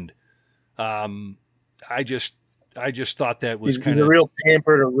 -2 rend. I just thought that was he's a real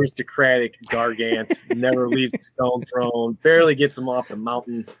pampered, aristocratic Gargant. Never leaves the stone throne. Barely gets him off the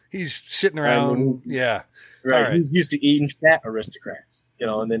mountain. He's sitting around. Yeah. Right. Right. He's used to eating fat aristocrats.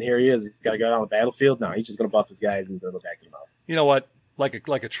 And then here he is. He's got to go out on the battlefield. No, he's just going to buff his guys and go back to the mountain. You know what? Like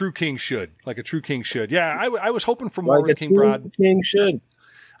a true king should. Like a true king should. Yeah, I was hoping for more with King Broad. King should.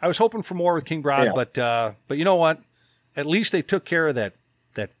 I was hoping for more with King Broad, but you know what? At least they took care of that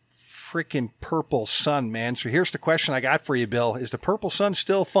freaking Purple Sun, man. So here's the question I got for you, Bill. Is the Purple Sun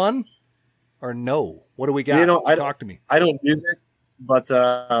still fun or no? What do we got? Talk to me. I don't use it, but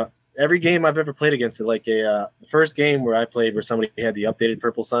every game I've ever played against it, like the first game where I played where somebody had the updated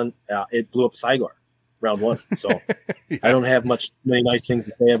Purple Sun, it blew up SIGMAR round 1. So I don't have many nice things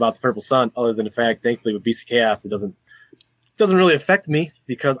to say about the Purple Sun other than the fact, thankfully, with Beast of Chaos, it doesn't really affect me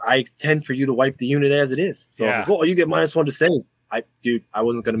because I tend for you to wipe the unit as it is. So you get -1 to save. I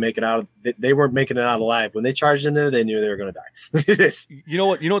wasn't going to make it out. They weren't making it out alive. When they charged in there, they knew they were going to die. You know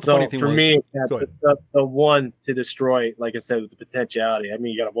what the funny thing for was? me, the 1 to destroy, like I said, with the potentiality. I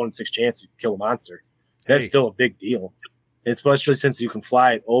mean, you got a 1 in 6 chance to kill a monster. That's still a big deal, especially since you can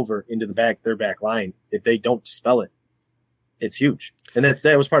fly it over into their back line. If they don't dispel it, it's huge. And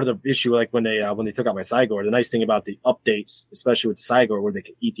that was part of the issue. Like when they took out my Sigor, the nice thing about the updates, especially with the Sigor, where they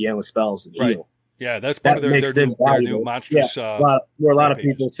can eat the endless spells and heal. Yeah, that's part of their new monstrous. A lot of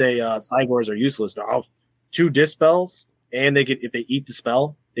people say Sigors are useless. Now, 2 dispels, and if they eat the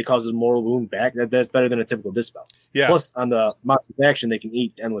spell, it causes mortal wound back. That's better than a typical dispel. Yeah. Plus, on the monster's action, they can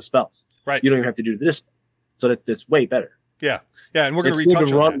eat endless spells. Right. You don't even have to do the dispel. So that's way better. Yeah, and we're going to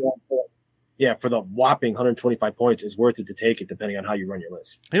retouch on that. yeah, for the whopping 125 points, it's worth it to take it depending on how you run your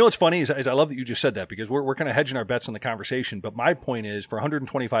list. You know what's funny is I love that you just said that, because we're kind of hedging our bets on the conversation. But my point is, for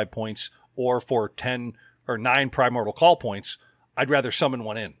 125 points or for 10 or 9 primordial call points, I'd rather summon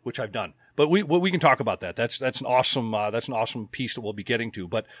one in, which I've done. But we can talk about that. That's an awesome piece that we'll be getting to.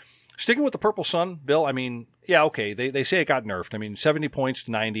 But sticking with the Purple Sun, Bill, I mean, yeah, okay, they say it got nerfed. I mean, 70 points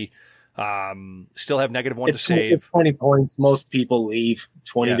to 90. Still have -1 to save. It's 20 points. Most people leave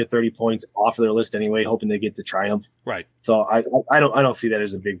 20 to 30 points off of their list anyway, hoping they get the triumph. Right. So I don't see that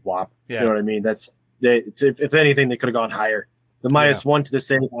as a big whop. Yeah. You know what I mean? If anything, they could have gone higher. The -1 to the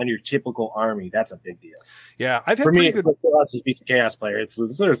save on your typical army, that's a big deal. Yeah, I've had for me, good... for us as Beast of Chaos player, it's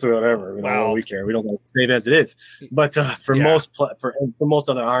whatever. You know, we care. We don't want to save as it is. But for most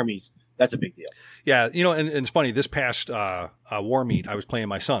other armies, that's a big deal. Yeah, you know, and it's funny. This past War Meet, I was playing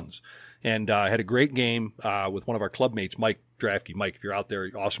my sons, and I had a great game with one of our club mates, Mike Drafke. Mike, if you're out there,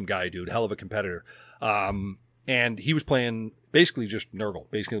 awesome guy, dude, hell of a competitor. And he was playing basically just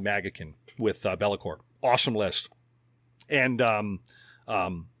Nurgle, basically Magakin with Be'lakor. Awesome list. And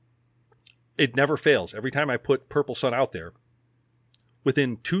it never fails. Every time I put Purple Sun out there,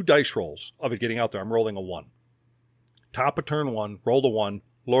 within 2 dice rolls of it getting out there, I'm rolling a 1. Top of turn 1, roll a 1,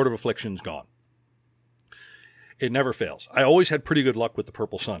 Lord of Affliction's gone. It never fails. I always had pretty good luck with the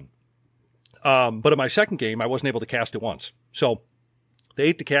Purple Sun. But in my second game, I wasn't able to cast it once. So they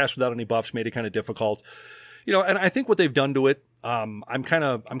ate the cast without any buffs, made it kind of difficult. You know, and I think what they've done to it, I'm kind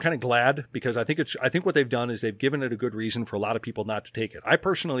of glad, because I think what they've done is they've given it a good reason for a lot of people not to take it. I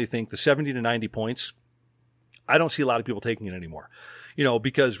personally think the 70 to 90 points, I don't see a lot of people taking it anymore. You know,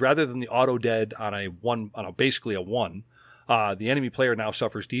 because rather than the auto dead on basically a 1, the enemy player now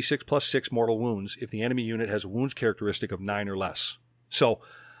suffers D6 plus 6 mortal wounds if the enemy unit has a wounds characteristic of 9 or less. So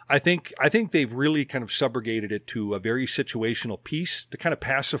I think they've really kind of subrogated it to a very situational piece to kind of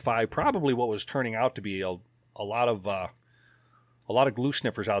pacify probably what was turning out to be a lot of glue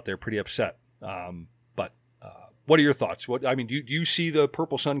sniffers out there pretty upset. But what are your thoughts? Do you see the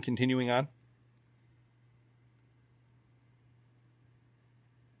Purple Sun continuing on?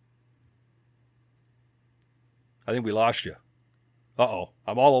 I think we lost you. Uh-oh.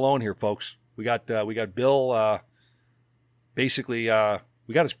 I'm all alone here, folks. We got Bill. Basically,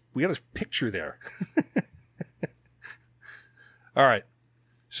 we got his picture there. All right.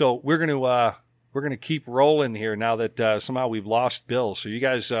 So we're gonna keep rolling here now that somehow we've lost Bill. So you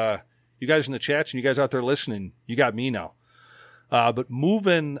guys in the chats and you guys out there listening, you got me now. But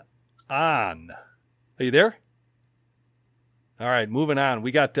moving on. Are you there? All right, moving on.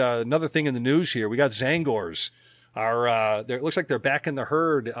 We got another thing in the news here. We got Zangors. It looks like they're back in the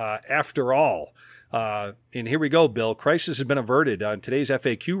herd after all. And here we go, Bill. Crisis has been averted. On today's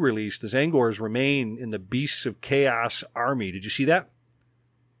FAQ release, the Zangors remain in the Beasts of Chaos army. Did you see that?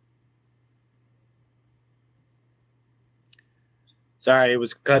 Sorry, it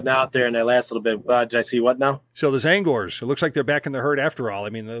was cutting out there in that last little bit. Did I see what now? So the Zangors, it looks like they're back in the herd after all. I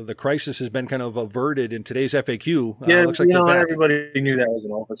mean, the crisis has been kind of averted in today's FAQ. Yeah, looks like everybody knew that was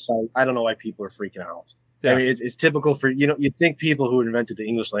an oversight. I don't know why people are freaking out. Yeah. I mean, it's typical for, you'd think people who invented the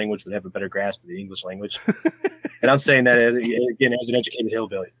English language would have a better grasp of the English language. And I'm saying that, as an educated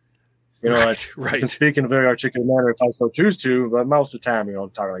hillbilly. Right. Speak in a very articulate manner if I so choose to, but most of the time,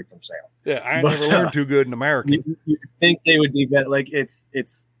 talk like from Sam. Yeah, I never learned too good in American. You think they would be better. Like, it's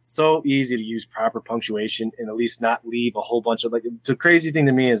so easy to use proper punctuation and at least not leave a whole bunch of, the crazy thing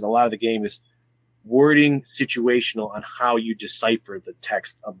to me is a lot of the game is wording situational on how you decipher the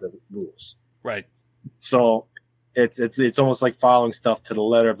text of the rules. Right. So it's almost like following stuff to the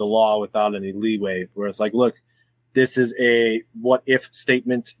letter of the law without any leeway, where it's like, look, this is a what if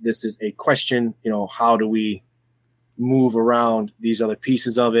statement. This is a question. How do we move around these other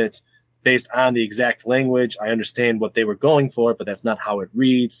pieces of it based on the exact language? I understand what they were going for, but that's not how it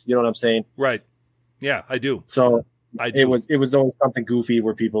reads. You know what I'm saying? Right. Yeah, I do. So I do. It was always something goofy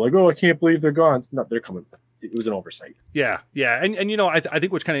where people are like, oh, I can't believe they're gone. No, they're coming. It was an oversight. Yeah. And I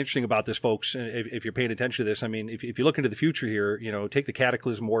think what's kind of interesting about this, folks, if you're paying attention to this, I mean, if you look into the future here, take the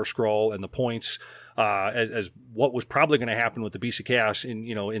Cataclysm War Scroll and the points as what was probably going to happen with the Beast of Chaos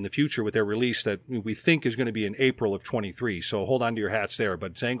in the future with their release that we think is going to be in April of 23. So hold on to your hats there.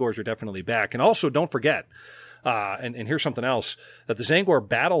 But Zangors are definitely back. And also don't forget, and here's something else, that the Zangor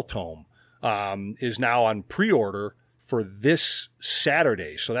Battle Tome is now on pre-order for this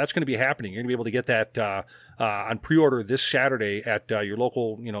Saturday. So that's going to be happening. You're going to be able to get that on pre-order this Saturday at your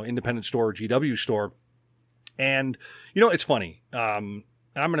local, independent store or GW store. And, it's funny. I'm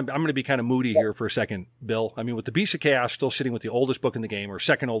going to be kind of moody here for a second, Bill. I mean, with the Beast of Chaos still sitting with the oldest book in the game, or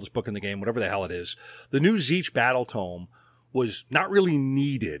second oldest book in the game, whatever the hell it is, the new Zeech Battle Tome was not really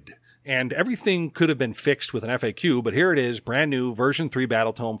needed And everything could have been fixed with an FAQ, but here it is, brand new, version 3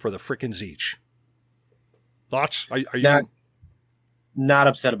 battle tome for the frickin' Zeech. Thoughts? Are you not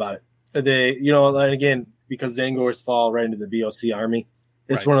upset about it? And again, because Zangors fall right into the BOC army,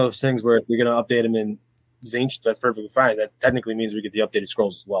 it's one of those things where if you're going to update them in Zeech, that's perfectly fine. That technically means we get the updated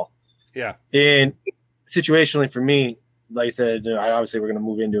scrolls as well. Yeah. And situationally for me, like I said, obviously we're going to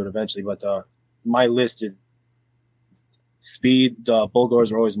move into it eventually, but my list is speed.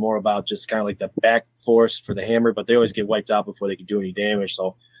 Bulgors are always more about just kind of like the back force for the hammer, but they always get wiped out before they can do any damage.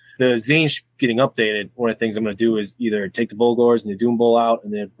 So the Zeech getting updated, one of the things I'm going to do is either take the Bulgors and the Doom Bull out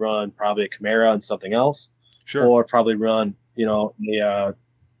and then run probably a Chimera and something else. Sure. Or probably run, the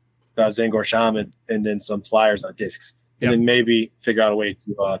Zangor Shaman and then some flyers on discs. And then maybe figure out a way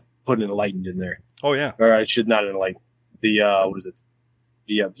to put an Enlightened in there. Oh, yeah. Or I should not an Enlightened. The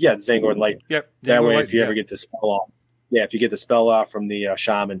the Zangor Enlightened. Yep. That way, if you ever get the spell off. Yeah, if you get the spell off from the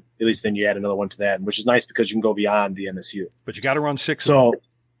Shaman, at least then you add another one to that, which is nice because you can go beyond the MSU. But you got to run 6. So,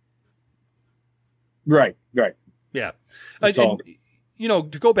 right. Yeah. So,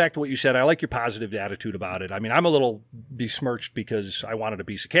 to go back to what you said, I like your positive attitude about it. I mean, I'm a little besmirched because I wanted a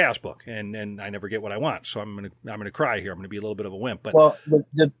piece of Chaos book, and I never get what I want. So I'm gonna cry here. I'm gonna be a little bit of a wimp. But well,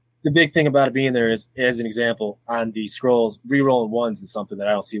 the big thing about it being there is, as an example, on the scrolls, re-rolling ones is something that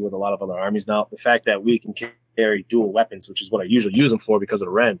I don't see with a lot of other armies now. The fact that we can carry dual weapons, which is what I usually use them for because of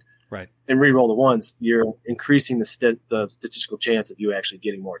the Rend, right, and re-roll the ones, you're increasing the statistical chance of you actually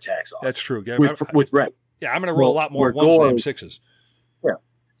getting more attacks off. That's true. Yeah, with Rend. Yeah, I'm going to roll a lot more 1s than 6s. Yeah,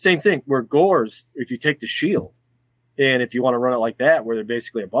 same thing. Where Gores, if you take the shield, and if you want to run it like that, where they're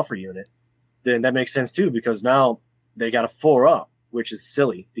basically a buffer unit, then that makes sense too, because now they got a 4-up, which is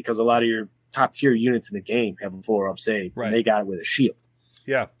silly because a lot of your top tier units in the game have a 4-up save, and they got it with a shield.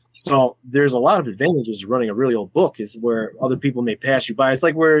 Yeah. So there's a lot of advantages to running a really old book, is where other people may pass you by. It's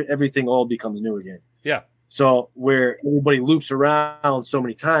like where everything old becomes new again. Yeah. So where everybody loops around so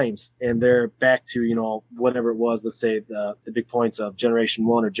many times and they're back to, whatever it was, let's say the big points of Generation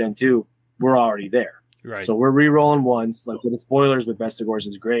 1 or Gen 2, we're already there. Right. So we're re-rolling ones. Like with the spoilers with Vestigors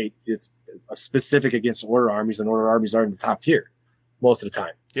is great. It's specific against Order armies, and Order armies are in the top tier most of the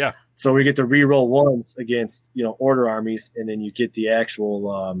time. Yeah. So we get to re-roll ones against, Order armies, and then you get the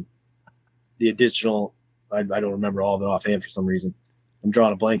actual, the additional, I don't remember all of it offhand for some reason. I'm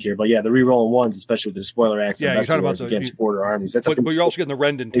drawing a blank here, but yeah, the re-rolling ones, especially with the spoiler acts, you're talking about against Order armies. That's but you're also getting the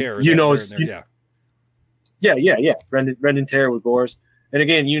Rend and Tear. Yeah. Rend and Tear with Gores. And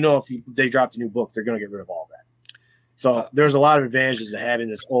again, if they dropped a new book, they're going to get rid of all that. So there's a lot of advantages to having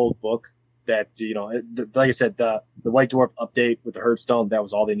this old book that, like I said, the White Dwarf update with the Hearthstone, that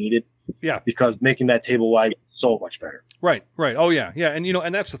was all they needed. Yeah. Because making that table wide so much better. Right. Oh, yeah. Yeah. And,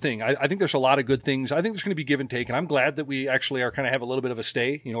 and that's the thing. I think there's a lot of good things. I think there's going to be give and take. And I'm glad that we actually are kind of have a little bit of a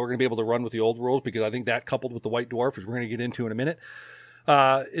stay. We're going to be able to run with the old rules, because I think that, coupled with the White Dwarf, as we're going to get into in a minute,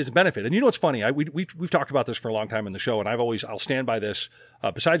 is a benefit. And it's funny. We've talked about this for a long time in the show, and I'll stand by this.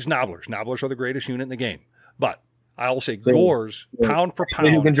 Besides Nobblers are the greatest unit in the game. But I'll say Gores, pound for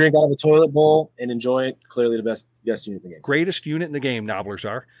pound. Who can drink out of a toilet bowl and enjoy it, clearly the best unit in the game. Greatest unit in the game, Nobblers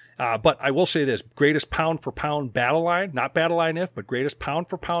are. But I will say this, greatest pound for pound battle line, not battle line but greatest pound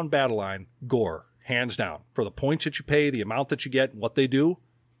for pound battle line, Gore, hands down. For the points that you pay, the amount that you get, and what they do,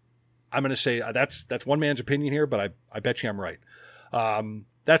 I'm going to say that's one man's opinion here, but I bet you I'm right. I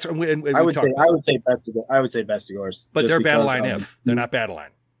would say Vestigors. But they're battle line if. They're not battle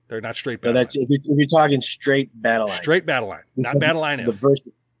line. They're not straight battle line. If you're talking straight battle line. Straight battle line, not battle line if.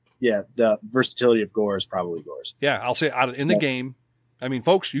 The versatility of Gore is probably Gores. Yeah, I'll say the game. I mean,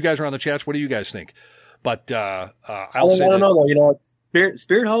 folks, you guys are on the chats. What do you guys think? But I don't know though. It's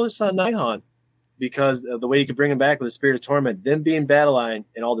Spirit hosts on Nighthaunt, because of the way you can bring them back with the Spirit of Torment, them being battle line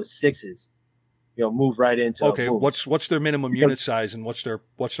and all the 6s, move right into. Okay, moves. What's their minimum unit size, and what's their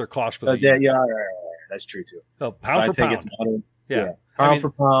cost for the unit? Yeah, that's true too. So pound for pound. Pound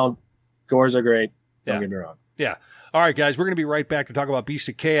for pound, Gores are great. Don't get me wrong. Yeah. All right, guys, we're going to be right back to talk about Beast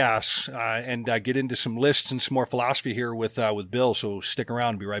of Chaos and get into some lists and some more philosophy here with Bill. So stick around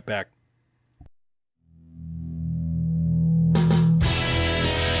and be right back.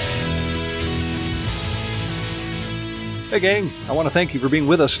 Hey, gang, I want to thank you for being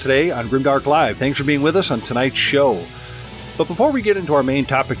with us today on Grimdark Live. Thanks for being with us on tonight's show. But before we get into our main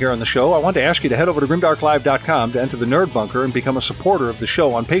topic here on the show, I want to ask you to head over to grimdarklive.com to enter the Nerd Bunker and become a supporter of the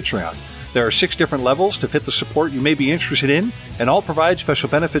show on Patreon. There are 6 different levels to fit the support you may be interested in, and all provide special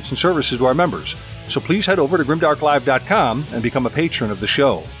benefits and services to our members. So please head over to grimdarklive.com and become a patron of the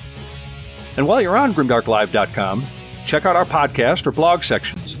show. And while you're on grimdarklive.com, check out our podcast or blog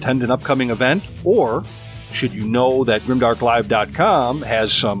sections, attend an upcoming event, or should you know that GrimdarkLive.com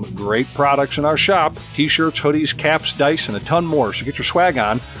has some great products in our shop: t-shirts, hoodies, caps, dice, and a ton more. So get your swag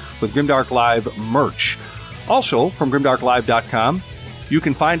on with Grimdark Live merch. Also, from GrimdarkLive.com, you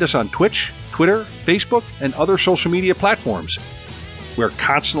can find us on Twitch, Twitter, Facebook, and other social media platforms. We're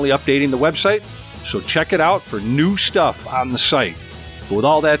constantly updating the website, so check it out for new stuff on the site. But with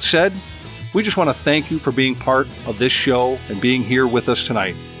all that said, we just want to thank you for being part of this show and being here with us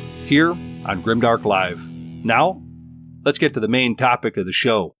tonight, here on Grimdark Live. Now, let's get to the main topic of the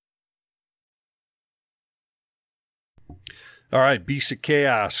show. All right, Beasts of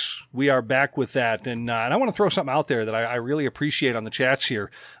Chaos. We are back with that, and I want to throw something out there that I really appreciate on the chats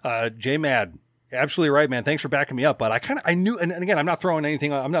here. J-Mad, absolutely right, man. Thanks for backing me up. But I knew, and again, I'm not throwing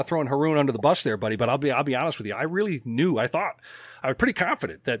Haroon under the bus there, buddy. But I'll be honest with you. I really knew. I was pretty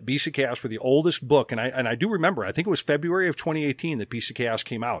confident that Beasts of Chaos were the oldest book, and I do remember. I think it was February of 2018 that Beasts of Chaos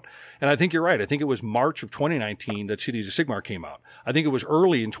came out, and I think you're right. I think it was March of 2019 that Cities of Sigmar came out. I think it was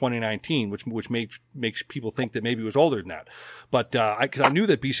early in 2019, which makes people think that maybe it was older than that. But because I knew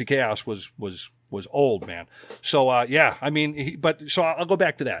that Beasts of Chaos was old, man. So yeah, I mean, so I'll go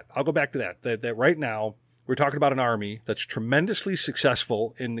back to that. That right now we're talking about an army that's tremendously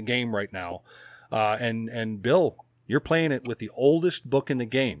successful in the game right now, and Bill, you're playing it with the oldest book in the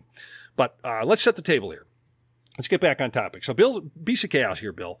game. But let's set the table here. Let's get back on topic. So Beasts of Chaos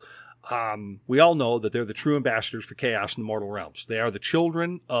here, Bill. We all know that they're the true ambassadors for chaos in the mortal realms. They are the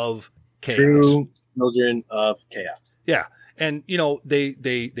children of chaos. True children of chaos. Yeah. And,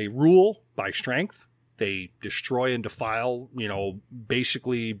 they rule by strength. They destroy and defile,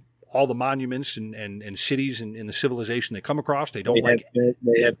 basically all the monuments and cities in the civilization they come across. They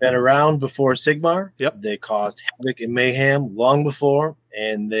have been around before Sigmar. Yep. They caused havoc and mayhem long before,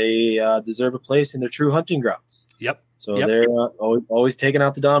 and they deserve a place in their true hunting grounds. Yep. So they're always taking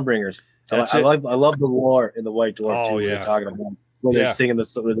out the Dawnbringers. I love the lore in the White Dwarf too. They're talking about when they're singing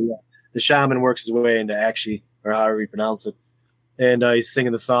the shaman works his way into Akshi, or however you pronounce it. And he's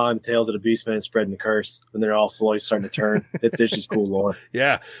singing the song, the Tales of the Beastmen, and spreading the curse. And they're all slowly starting to turn. It's just cool lore.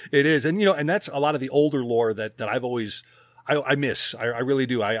 Yeah, it is. And, and that's a lot of the older lore that I've always, I miss. I really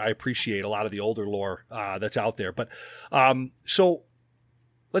do. I appreciate a lot of the older lore that's out there. But so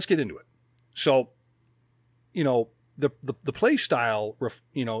let's get into it. So, the play style,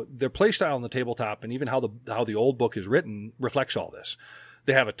 their play style on the tabletop, and even how the old book is written reflects all this.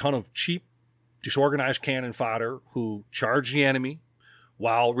 They have a ton of cheap, disorganized cannon fodder who charge the enemy,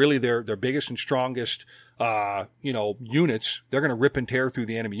 while really their biggest and strongest units, they're going to rip and tear through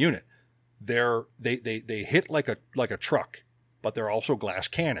the enemy unit. They hit like a truck, but they're also glass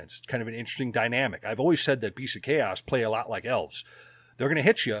cannons. It's kind of an interesting dynamic. I've always said that Beasts of Chaos play a lot like elves. They're going to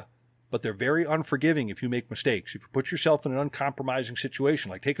hit you, but they're very unforgiving if you make mistakes. If you put yourself in an uncompromising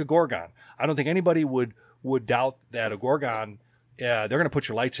situation, like take a Gorgon. I don't think anybody would doubt that a Gorgon, they're going to put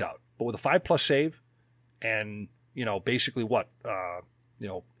your lights out. But with a 5+ save and, basically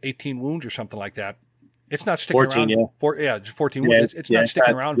 18 wounds or something like that, it's not sticking 14, around. Yeah. It's 14 wounds. It's not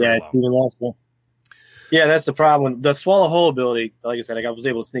sticking around very long. Yeah, that's the problem. The Swallow Hole ability, like I said, I was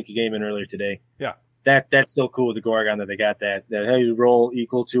able to sneak a game in earlier today. Yeah. That's still cool with the Gorgon that they got that hey, you roll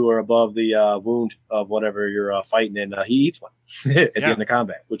equal to or above the wound of whatever you're fighting, and he eats one at the end of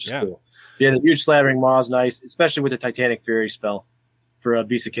combat, which is cool. Yeah, the huge Slavering Maw is nice, especially with the Titanic Fury spell for a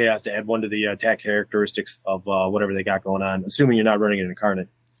Beast of Chaos to add one to the attack characteristics of whatever they got going on, assuming you're not running an Incarnate.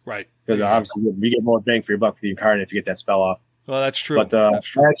 Right. Because obviously you get more bang for your buck with the Incarnate if you get that spell off. Well, that's true. But that's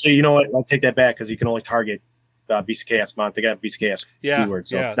true. Actually, you know what? I'll take that back because you can only target Beast of Chaos mount. They got Beast of Chaos keyword.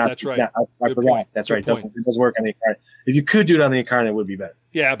 So that's right. I forgot. Point. That's Good right. Point. It does work on the Incarnate. If you could do it on the Incarnate, it would be better.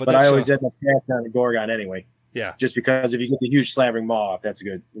 Yeah, but I always end up casting on the Gorgon anyway. Yeah. Just because if you get the huge Slavering Maw, it's a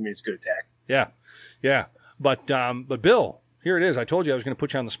good attack. Yeah. Yeah. But Bill, here it is. I told you I was going to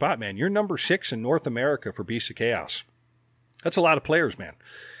put you on the spot, man. You're number 6 in North America for Beasts of Chaos. That's a lot of players, man.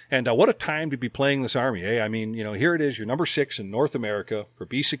 And what a time to be playing this army, eh? I mean, here it is. You're number 6 in North America for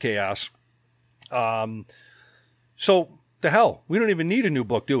Beasts of Chaos. So, the hell, we don't even need a new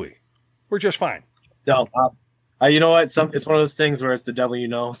book, do we? We're just fine. No, you know what? It's one of those things where it's the devil,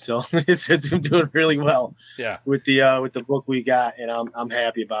 so it's doing really well. Yeah. With the book we got, and I'm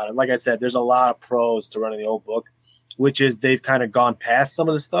happy about it. Like I said, there's a lot of pros to running the old book, which is they've kind of gone past some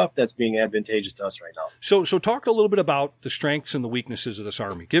of the stuff that's being advantageous to us right now. So talk a little bit about the strengths and the weaknesses of this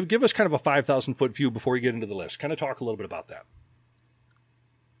army. Give us kind of a 5,000-foot view before you get into the list. Kind of talk a little bit about that.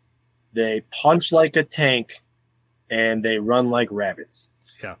 They punch like a tank, and they run like rabbits.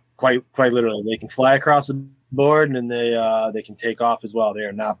 Yeah. Quite literally. They can fly across the board, and then they can take off as well. They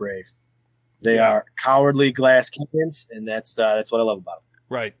are not brave. They are cowardly glass cannons, and that's what I love about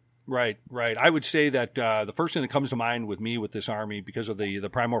them. Right. I would say that the first thing that comes to mind with me with this army, because of the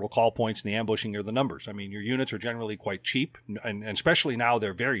primordial call points and the ambushing, are the numbers. I mean, your units are generally quite cheap, and especially now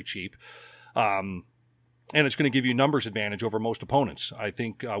they're very cheap. And it's going to give you numbers advantage over most opponents. I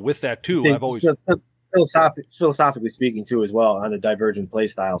think with that too, I've always philosophically speaking too, as well, on the divergent play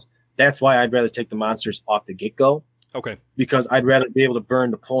styles. That's why I'd rather take the monsters off the get go. Okay. Because I'd rather be able to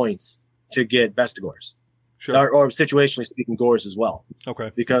burn the points to get Vestigores. Sure. Or situationally speaking, Gores as well.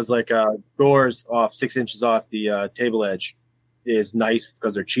 Okay. Because like Gores off 6 inches off the table edge is nice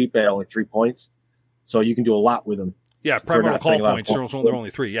because they're cheap at only 3 points, so you can do a lot with them. Yeah, primary call points. They're only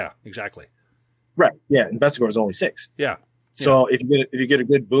 3. Yeah, exactly. Right. Yeah, and Vestigore is only 6. Yeah. So if you get a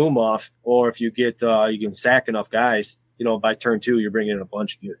good boom off, or if you get you can sack enough guys, by turn 2 you're bringing in a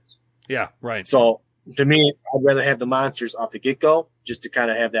bunch of units. Yeah. Right. So to me, I'd rather have the monsters off the get-go just to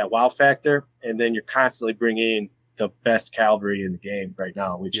kind of have that wow factor, and then you're constantly bringing the best cavalry in the game right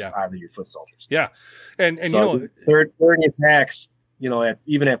now, which is either your foot soldiers. Yeah, and so 30 attacks,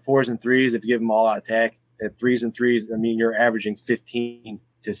 even at 4s and 3s, if you give them all out attack at 3s and 3s, I mean you're averaging 15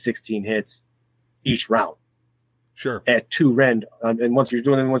 to 16 hits each round. Sure. At 2 rend, and once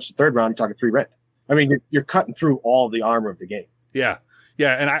the third round, you're talking 3 rend. I mean you're cutting through all the armor of the game. Yeah.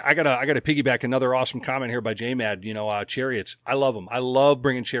 Yeah, and I gotta piggyback another awesome comment here by JMad. Chariots. I love them. I love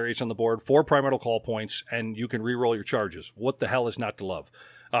bringing chariots on the board. 4 primordial call points, and you can re-roll your charges. What the hell is not to love?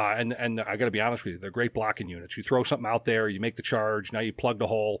 And I gotta be honest with you, they're great blocking units. You throw something out there, you make the charge. Now you plug the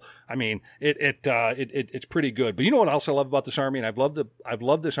hole. I mean, it's pretty good. But you know what else I love about this army, and I've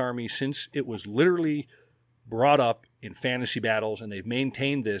loved this army since it was literally brought up in fantasy battles, and they've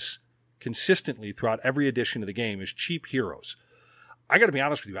maintained this consistently throughout every edition of the game, is cheap heroes. I got to be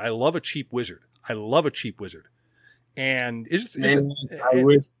honest with you. I love a cheap wizard. And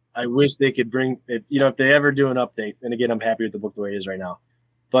I wish they could bring it. If they ever do an update, and again, I'm happy with the book the way it is right now.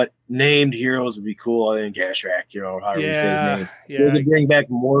 But named heroes would be cool. Other than Gashrak, however you say his name. Yeah. They could bring back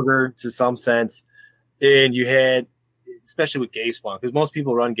Mortar to some sense, and you had, especially with Gave Spawn, because most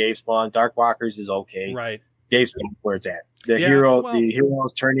people run Gave Spawn. Darkwalkers is okay. Right. Gave Spawn where it's at. The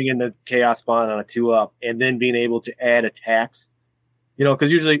heroes turning into Chaos Spawn on a 2-up, and then being able to add attacks.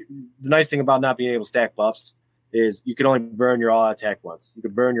 Because usually the nice thing about not being able to stack buffs is you can only burn your all attack once. You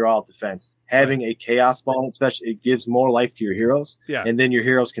can burn your all defense. Having a Chaos Spawn, especially, it gives more life to your heroes. Yeah. And then your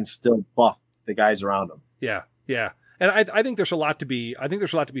heroes can still buff the guys around them. Yeah. Yeah. And I think there's a lot to be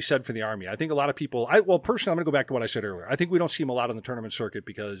said for the army. I think a lot of people. Personally, I'm going to go back to what I said earlier. I think we don't see them a lot on the tournament circuit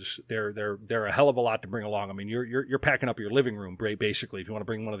because they're a hell of a lot to bring along. I mean, you're packing up your living room basically if you want to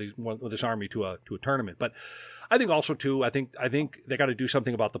bring this army to a tournament. But I think also too, I think they got to do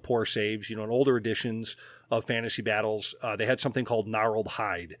something about the poor saves. In older editions of fantasy battles, they had something called Gnarled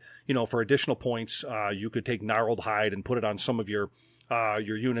Hide. For additional points, you could take Gnarled Hide and put it on some of your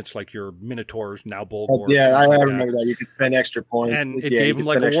units, like your Minotaurs, now Bulgors. Yeah, I remember that. You could spend extra points, and it gave them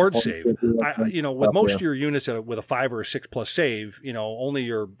like a ward save. With most of your units with a 5 or a 6+ save, only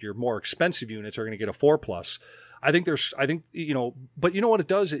your more expensive units are going to get a 4+. But you know what it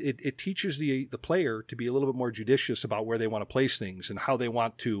does? It teaches the player to be a little bit more judicious about where they want to place things and how they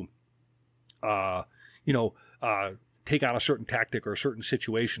want to, take on a certain tactic or a certain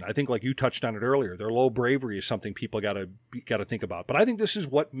situation. I think, like you touched on it earlier, their low bravery is something people got to think about. But I think this is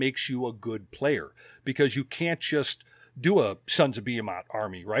what makes you a good player, because you can't just do a Sons of Behemoth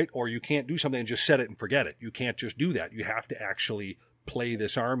army, right? Or you can't do something and just set it and forget it. You can't just do that. You have to actually play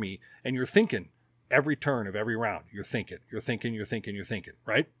this army, and you're thinking every turn of every round. You're thinking,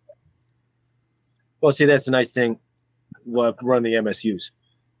 right? Well, see, that's the nice thing. Run the MSUs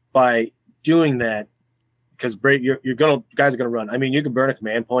by doing that. Because guys are gonna run. I mean, you can burn a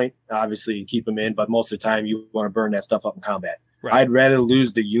command point, obviously, and keep them in, but most of the time you want to burn that stuff up in combat. Right. I'd rather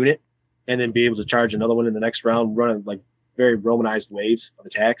lose the unit and then be able to charge another one in the next round, running like very Romanized waves of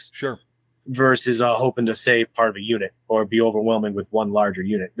attacks. Sure. Versus hoping to save part of a unit or be overwhelming with one larger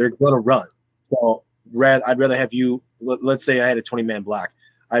unit. They're gonna run. So I'd rather have you. Let's say I had a 20-man block.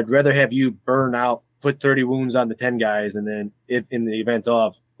 I'd rather have you burn out, put 30 wounds on the 10 guys, and then if in the event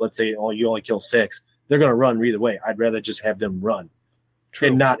of, let's say, you only kill 6. They're going to run either way. I'd rather just have them run. True.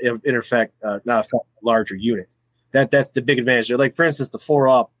 And not affect larger units. That's the big advantage. Like, for instance, the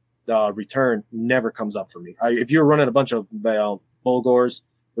 4-up return never comes up for me. If you're running a bunch of Bulgors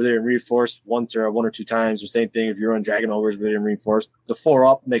where they're reinforced one or two times, or same thing if you're running Dragon Ogres where they're reinforced, the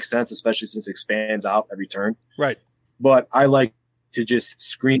 4-up makes sense, especially since it expands out every turn. Right. But I like to just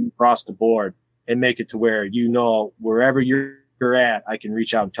screen across the board and make it to where wherever you're at, I can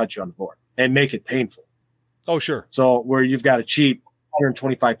reach out and touch you on the board. And make it painful. Oh, sure. So where you've got a cheap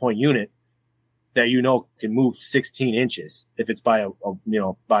 125-point unit, that can move 16 inches if it's by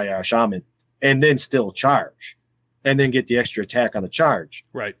a shaman, and then still charge, and then get the extra attack on the charge.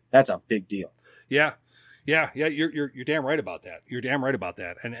 Right. That's a big deal. Yeah. You're damn right about that. You're damn right about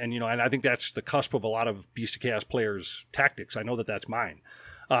that. And and I think that's the cusp of a lot of Beast of Chaos players' tactics. I know that that's mine.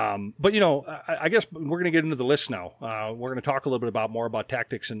 But I guess we're going to get into the list now. We're going to talk a little bit more about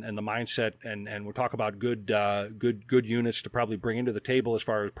tactics and the mindset, and we'll talk about good units to probably bring into the table as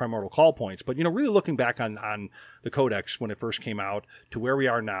far as primordial call points. But really looking back on the Codex when it first came out to where we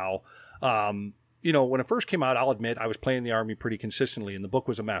are now. When it first came out, I'll admit I was playing the army pretty consistently, and the book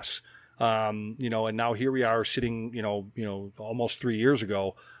was a mess. And now here we are sitting, almost 3 years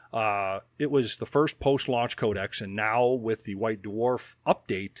ago. It was the first post-launch Codex, and now with the White Dwarf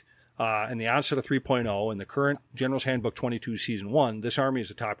update and the onset of 3.0 and the current General's Handbook 22 Season 1, this army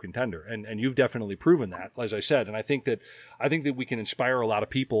is a top contender, and you've definitely proven that, as I said. And I think that we can inspire a lot of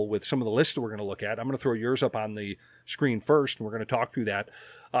people with some of the lists that we're going to look at. I'm going to throw yours up on the screen first, and we're going to talk through that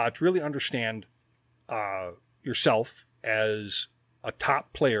to really understand yourself as a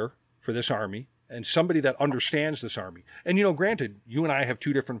top player for this army and somebody that understands this army. And, granted, you and I have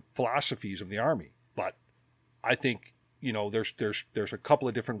two different philosophies of the army, but I think, there's a couple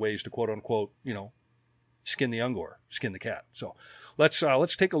of different ways to quote unquote, skin the Ungor, skin the cat. So let's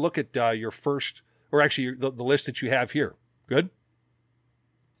take a look at your first, or actually the list that you have here. Good?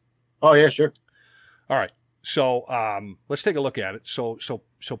 Oh yeah, sure. All right. So let's take a look at it. So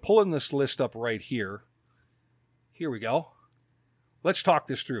pulling this list up right here. Here we go. Let's talk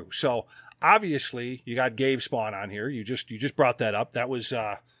this through. So obviously you got Gave Spawn on here. You just brought that up. That was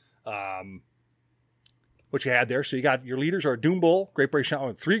what you had there. So you got your leaders are Doom Bull, Great Bray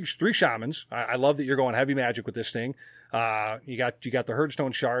Shaman, three shamans. I love that you're going heavy magic with this thing. You got the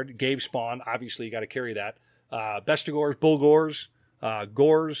Herdstone Shard, Gave Spawn. Obviously you got to carry that. Bestigors, Bulgors,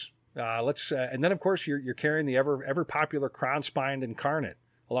 Gors. And then of course you're carrying the ever popular Crown Spined Incarnate,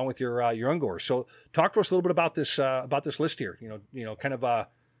 along with your Ungors. So talk to us a little bit about this list here. Kind of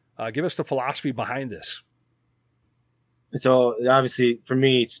give us the philosophy behind this. So obviously for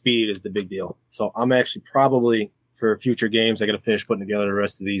me, speed is the big deal. So I'm actually probably for future games, I got to finish putting together the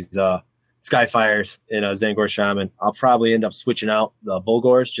rest of these Skyfires and Zangor Shaman. I'll probably end up switching out the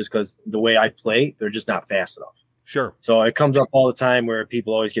Bulgors just because the way I play, they're just not fast enough. Sure. So it comes up all the time where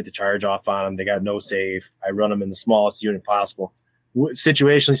people always get the charge off on them. They got no save. I run them in the smallest unit possible.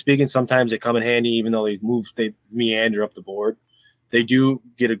 Situationally speaking, sometimes they come in handy, even though they meander up the board. They do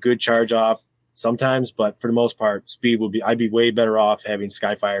get a good charge off sometimes, but for the most part, speed I'd be way better off having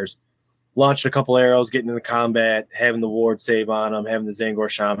Skyfires, launch a couple arrows, getting into combat, having the ward save on them, having the Zangor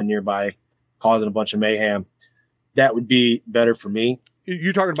Shaman nearby, causing a bunch of mayhem. That would be better for me.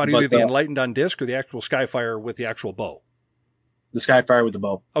 You're talking about either the Enlightened on disc or the actual Skyfire with the actual bow? The Skyfire with the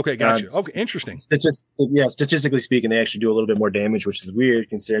bow. Okay, gotcha. Okay, interesting. Statistically speaking, they actually do a little bit more damage, which is weird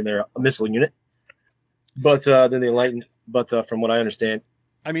considering they're a missile unit. But then the Enlightened. But from what I understand,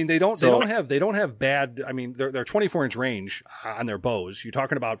 I mean, they don't have bad. I mean, they're 24-inch range on their bows. You're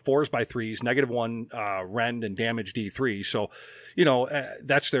talking about 4s/3s, -1 rend and damage D3. So,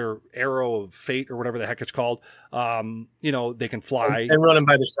 that's their arrow of fate or whatever the heck it's called. They can fly. And running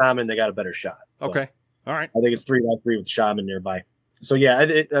by the shaman, they got a better shot. So okay, all right. I think it's 3x3 with the shaman nearby. So yeah,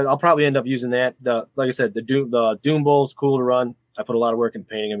 I'll probably end up using that. Like I said, the Doom Bull's cool to run. I put a lot of work in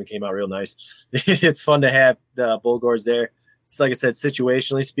painting them. It came out real nice. It's fun to have the Bulgors there. It's like I said,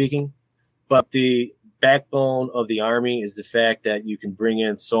 situationally speaking, but the backbone of the army is the fact that you can bring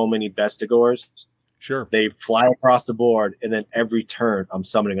in so many Bestigors. Sure. They fly across the board, and then every turn I'm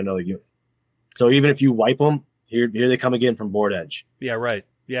summoning another unit. So even if you wipe them, here they come again from board edge. Yeah, right.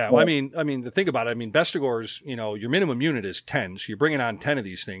 Yeah, well, I mean, the thing about it, Bestigors, your minimum unit is 10, so you're bringing on 10 of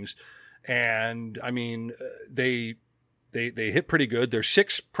these things, and they hit pretty good. There's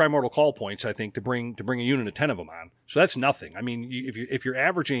 6 primordial call points, I think, to bring a unit of 10 of them on. So that's nothing. I mean, if you're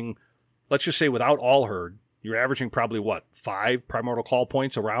averaging, let's just say without all herd, you're averaging probably 5 primordial call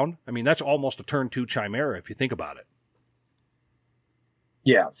points around. I mean, that's almost a turn 2 Chimera if you think about it.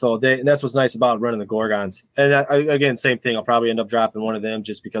 Yeah, so that's what's nice about running the Gorgons. And again, same thing. I'll probably end up dropping one of them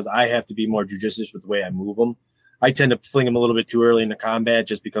just because I have to be more judicious with the way I move them. I tend to fling them a little bit too early into combat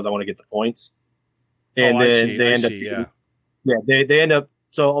just because I want to get the points. And then they end up. Yeah, they end up.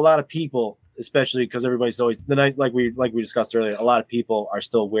 So a lot of people, especially because everybody's always like we discussed earlier, a lot of people are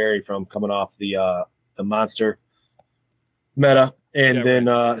still wary from coming off the monster meta, and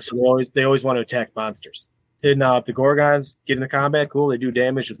so they always want to attack monsters. And now if the Gorgons get into combat, cool, they do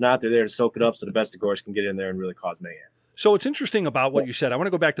damage. If not, they're there to soak it up so the Bestigors can get in there and really cause mayhem. So what's interesting about what you said, I want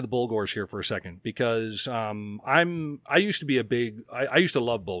to go back to the Bulgors here for a second, because I used to be I used to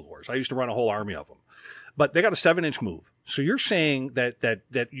love Bulgors. I used to run a whole army of them, but they got a 7-inch move. So you're saying that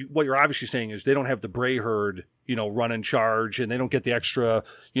what you're obviously saying is they don't have the Bray herd, run and charge, and they don't get the extra,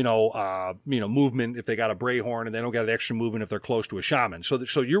 movement if they got a Bray horn, and they don't get the extra movement if they're close to a shaman.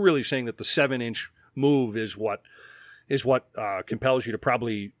 So you're really saying that the 7-inch move is what compels you to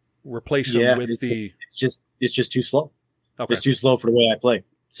probably replace them with it's just too slow. Okay. It's too slow for the way I play.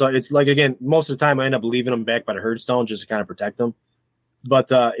 So it's like, again, most of the time I end up leaving them back by the herdstone just to kind of protect them. But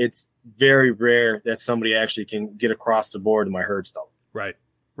it's very rare that somebody actually can get across the board in my herdstone. Right.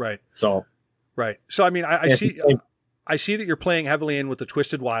 So I mean, I see that you're playing heavily in with the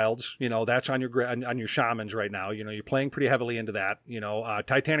Twisted Wilds. That's on your shamans right now. You're playing pretty heavily into that.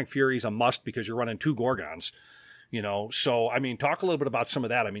 Titanic Fury is a must because you're running 2 Gorgons. So I mean, talk a little bit about some of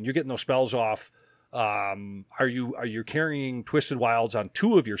that. I mean, you're getting those spells off. Are you carrying Twisted Wilds on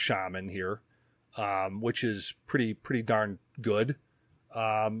 2 of your shaman here, which is pretty darn good.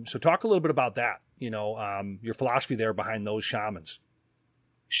 So talk a little bit about that. Your philosophy there behind those shamans.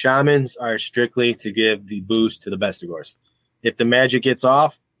 Shamans are strictly to give the boost to the Bestigors. If the magic gets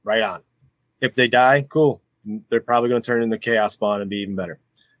off, right on. If they die, cool. They're probably going to turn into Chaos Spawn and be even better.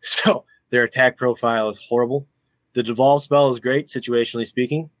 So their attack profile is horrible. The Devolve spell is great, situationally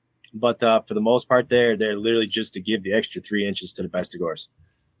speaking, but for the most part, they're literally just to give the extra 3 inches to the Bestigors,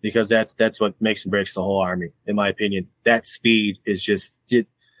 because that's what makes and breaks the whole army, in my opinion. That speed is just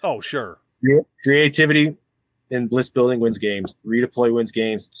oh, sure. Creativity in Bliss building wins games. Redeploy wins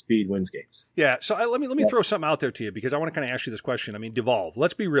games. Speed wins games. Yeah. So let me throw something out there to you, because I want to kind of ask you this question. I mean, Devolve.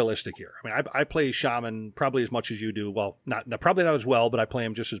 Let's be realistic here. I mean, I play Shaman probably as much as you do. Well, probably not as well, but I play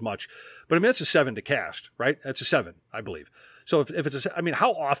him just as much. But I mean, it's a 7 to cast, right? It's a 7, I believe. So if it's I mean,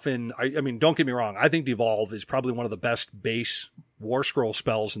 how often? I mean, don't get me wrong. I think Devolve is probably one of the best base War Scroll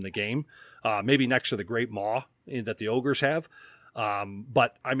spells in the game. Maybe next to the Great Maw that the Ogres have.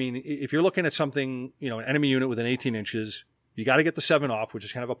 But I mean, if you're looking at something, an enemy unit within 18 inches, you got to get the 7 off, which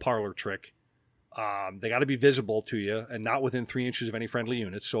is kind of a parlor trick. They got to be visible to you and not within 3 inches of any friendly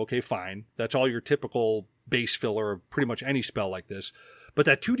units. So, okay, fine. That's all your typical base filler of pretty much any spell like this. But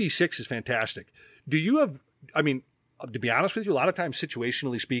that 2d6 is fantastic. Do you have, I mean, to be honest with you, a lot of times,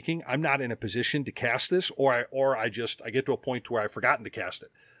 situationally speaking, I'm not in a position to cast this, or I get to a point where I've forgotten to cast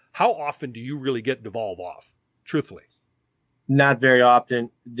it. How often do you really get Devolve off, truthfully? Not very often.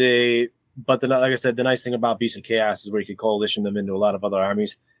 But like I said, the nice thing about Beasts of Chaos is where you can coalition them into a lot of other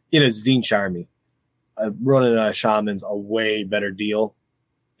armies. In a Tzeentch army, running a Shaman's a way better deal.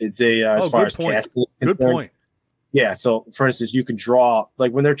 As far as casting. Good point. Yeah, so for instance, you can draw,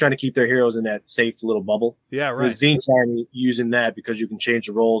 like when they're trying to keep their heroes in that safe little bubble. Yeah, right. The Tzeentch army, using that because you can change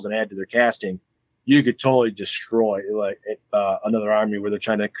the rolls and add to their casting, you could totally destroy another army where they're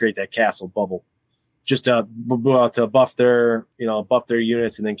trying to create that castle bubble. Just to buff their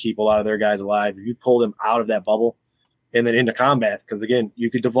units and then keep a lot of their guys alive. If you pull them out of that bubble and then into combat, because again,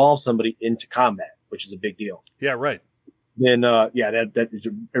 you could devolve somebody into combat, which is a big deal. Yeah, right. Then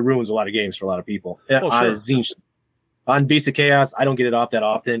it ruins a lot of games for a lot of people. Oh, sure. On Beast of Chaos, I don't get it off that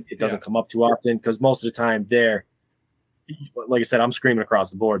often. It doesn't come up too often because most of the time like I said, I'm screaming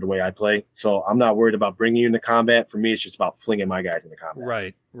across the board the way I play. So I'm not worried about bringing you into combat. For me, it's just about flinging my guys into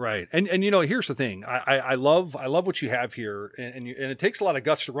combat. Right. And here's the thing. I love what you have here, and it takes a lot of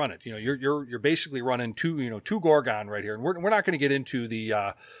guts to run it. You're basically running two Gorgon right here, and we're not going to get into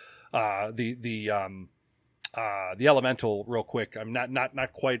the elemental real quick. I'm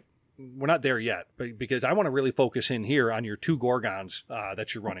not quite. We're not there yet, but because I want to really focus in here on your 2 Gorgons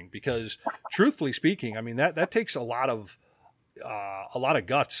that you're running, because truthfully speaking, I mean that takes a lot of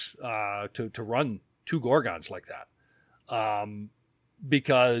guts to run 2 Gorgons like that,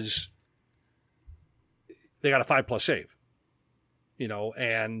 because they got a 5+ save,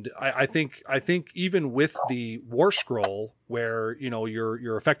 and I think even with the War Scroll where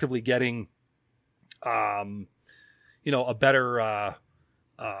you're effectively getting a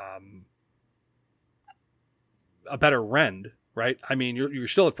better rend, right? I mean, you're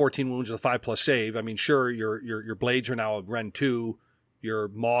still at 14 wounds with a 5+ save. I mean, sure, your blades are now rend 2, your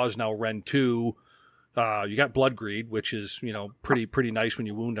maws now rend 2. You got blood greed, which is pretty nice when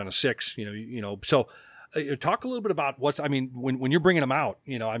you wound on a 6. So talk a little bit about when you're bringing them out.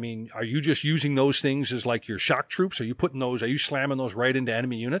 I mean, are you just using those things as like your shock troops? Are you slamming those right into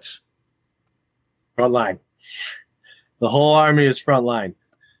enemy units? Front line. The whole army is front line.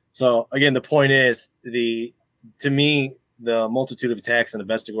 So again, the point is to me, the multitude of attacks on the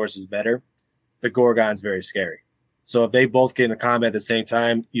Vestigors is better. The Gorgon's very scary. So if they both get into combat at the same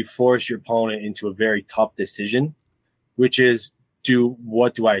time, you force your opponent into a very tough decision, which is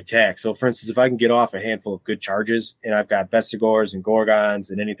what do I attack? So, for instance, if I can get off a handful of good charges and I've got Bestigors and Gorgons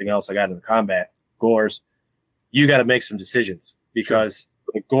and anything else I got in the combat, Gores, you got to make some decisions because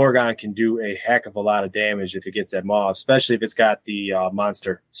the Gorgon can do a heck of a lot of damage if it gets that maw, especially if it's got the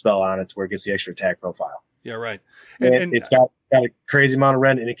monster spell on it to where it gets the extra attack profile. Yeah, right. And it's got a crazy amount of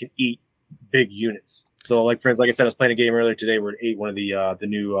rend, and it can eat big units. So, like, friends, like I said, I was playing a game earlier today where it ate one of the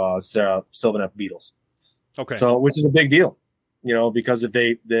new Sylvaneth beetles. Okay. So, which is a big deal, because if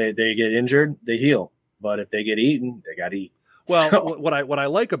they get injured, they heal. But if they get eaten, they got to eat. Well, so, what I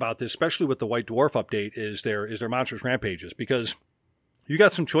like about this, especially with the White Dwarf update, is their monstrous rampages, because you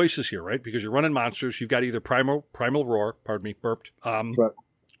got some choices here, right? Because you're running monsters. You've got either primal roar, pardon me, burped.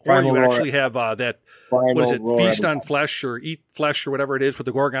 Or you actually have that, what is it, feast on flesh or eat flesh or whatever it is with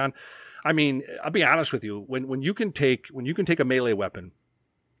the Gorgon. I mean, I'll be honest with you. When you can take a melee weapon,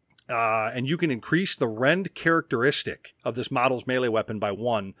 and you can increase the rend characteristic of this model's melee weapon by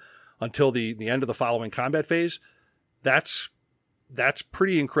 1 until the end of the following combat phase, that's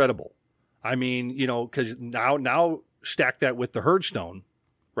pretty incredible. I mean, because now stack that with the Herdstone,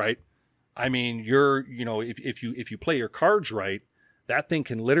 right? I mean, if you play your cards right, that thing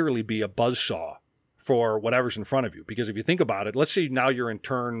can literally be a buzzsaw for whatever's in front of you. Because if you think about it, let's say now you're in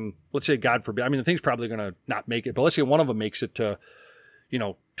turn, let's say, God forbid, I mean, the thing's probably going to not make it, but let's say one of them makes it to,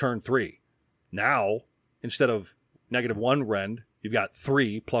 turn 3. Now, instead of -1 rend, you've got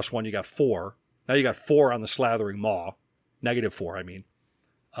 3 plus 1, you got 4. Now you got 4 on the Slathering Maw, -4, I mean.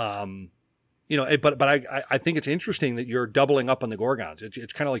 But I think it's interesting that you're doubling up on the Gorgons.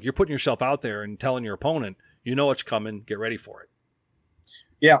 It's kind of like you're putting yourself out there and telling your opponent, it's coming, get ready for it.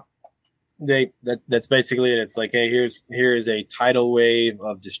 Yeah, that's basically it. It's like, hey, here is a tidal wave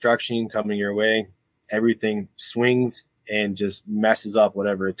of destruction coming your way. Everything swings and just messes up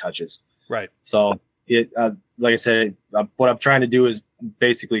whatever it touches. Right. So like I said, what I'm trying to do is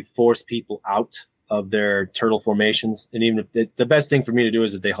basically force people out of their turtle formations. And even if the best thing for me to do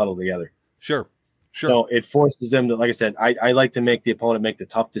is if they huddle together. Sure. So it forces them to, like I said, I like to make the opponent make the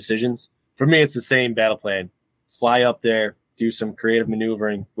tough decisions. For me, it's the same battle plan. Fly up there, do some creative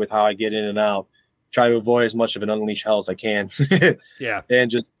maneuvering with how I get in and out, try to avoid as much of an unleash hell as I can. Yeah.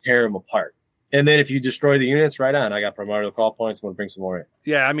 And just tear them apart. And then if you destroy the units, right on. I got primordial call points. I'm going to bring some more in.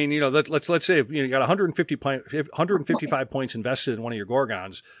 Yeah, I mean, let's say if you got 155 points invested in one of your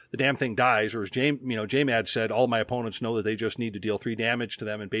Gorgons, the damn thing dies, or as J-Mad said, all my opponents know that they just need to deal 3 damage to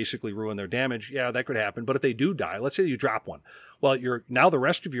them and basically ruin their damage. Yeah, that could happen. But if they do die, let's say you drop one. Well, now the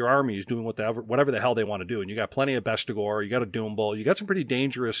rest of your army is doing whatever the hell they want to do, and you got plenty of Bestigor, you got a Doom Bull, you got some pretty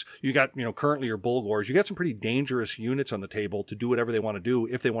dangerous. You got currently your Bulgors, you got some pretty dangerous units on the table to do whatever they want to do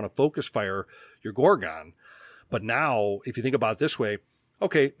if they want to focus fire your Gorgon. But now, if you think about it this way,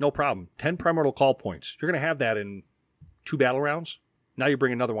 okay, no problem. 10 primordial call points. You're going to have that in 2 battle rounds. Now you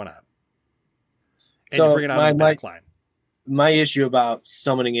bring another one on, and you bring it on the back line. My issue about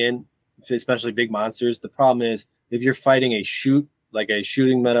summoning in, especially big monsters, the problem is, if you're fighting a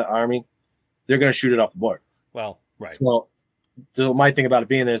shooting meta army, they're going to shoot it off the board. Well, right. So my thing about it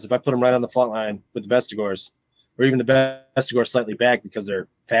being there is if I put them right on the front line with the Bestigors, or even the Bestigors slightly back because they're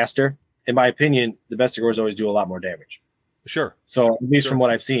faster, in my opinion, the Bestigors always do a lot more damage. Sure. So at least from what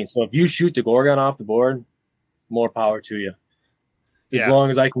I've seen. So if you shoot the Gorgon off the board, more power to you. As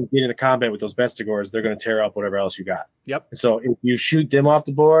long as I can get into combat with those Bestigors, they're going to tear up whatever else you got. Yep. So if you shoot them off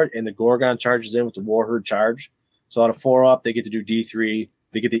the board and the Gorgon charges in with the Warherd charge, so out of 4 up, they get to do D3.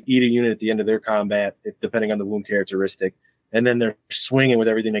 They get to eat a unit at the end of their combat, depending on the wound characteristic. And then they're swinging with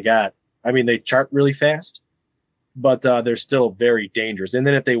everything they got. I mean, they chart really fast, but they're still very dangerous. And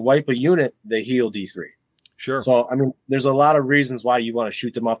then if they wipe a unit, they heal D3. Sure. So, I mean, there's a lot of reasons why you want to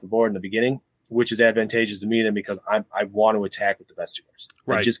shoot them off the board in the beginning, which is advantageous to me then because I want to attack with the Bestigors.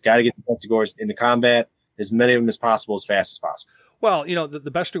 Right. You just got to get the Bestigors into combat, as many of them as possible, as fast as possible. Well,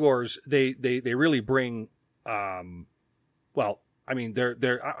 the Bestigors, they really bring, I mean,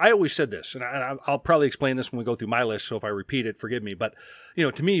 I always said this, and I'll probably explain this when we go through my list, so if I repeat it, forgive me. But,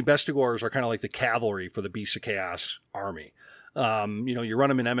 to me, Bestigors are kind of like the cavalry for the Beasts of Chaos army. You run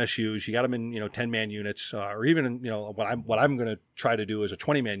them in MSUs, you got them in, 10-man units, or even in, what I'm going to try to do is a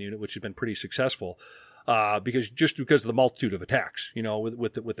 20-man unit, which has been pretty successful, because of the multitude of attacks,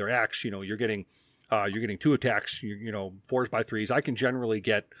 with their axe, you're getting 2 attacks, 4s by 3s. I can generally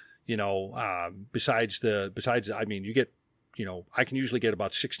get, besides, I mean, you get, I can usually get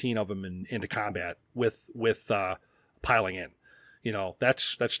about 16 of them into combat with piling in.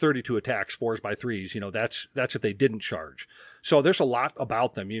 That's 32 attacks, 4s by 3s. That's if they didn't charge. So there's a lot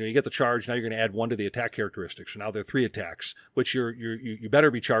about them. You get the charge. Now you're going to add 1 to the attack characteristics. So now there are 3 attacks, which you better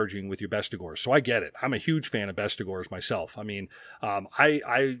be charging with your Bestigors. So I get it. I'm a huge fan of Bestigors myself. I mean,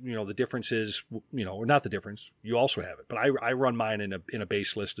 the difference is, or not the difference. You also have it, but I run mine in a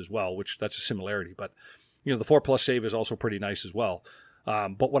base list as well, which that's a similarity. But the 4+ save is also pretty nice as well.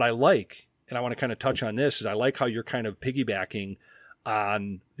 But what I like, and I want to kind of touch on this, is I like how you're kind of piggybacking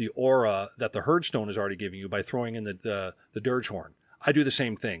on the aura that the Herdstone is already giving you by throwing in the Dirge Horn. I do the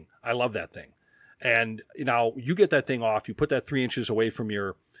same thing. I love that thing. And now you get that thing off, you put that 3 inches away from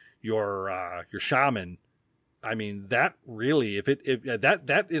your shaman. I mean, that really, if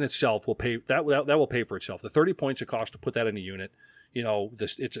that in itself will pay, that will pay for itself. The 30 points it costs to put that in a unit,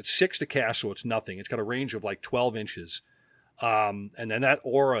 it's at 6 to cast, so it's nothing. It's got a range of like 12 inches. And then that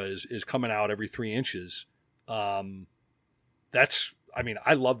aura is coming out every 3 inches. I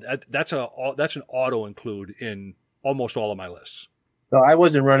love that. That's an auto include in almost all of my lists. So I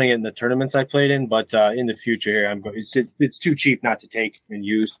wasn't running it in the tournaments I played in, but in the future here, it's too cheap not to take and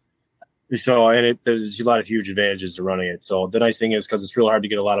use. So, and there's a lot of huge advantages to running it. So the nice thing is, because it's real hard to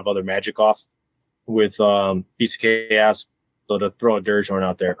get a lot of other magic off with Beast of Chaos. So to throw a Dirge Horn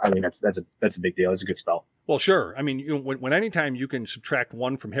out there, I mean, that's a big deal. It's a good spell. Well, sure. I mean, when anytime you can subtract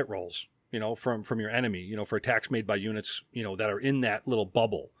 1 from hit rolls, from your enemy, for attacks made by units, that are in that little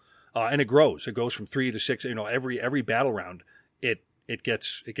bubble, and it grows. It goes from 3 to 6. Every battle round, it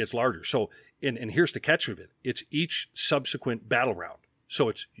gets larger. So, and here's the catch of it: it's each subsequent battle round. So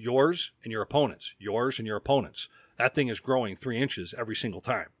it's yours and your opponents, yours and your opponents. That thing is growing 3 inches every single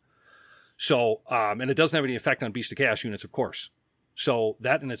time. So, and it doesn't have any effect on Beast of Chaos units, of course. So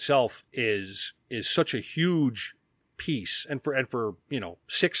that in itself is such a huge piece, and for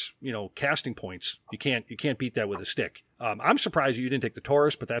 6 casting points, you can't beat that with a stick. I'm surprised you didn't take the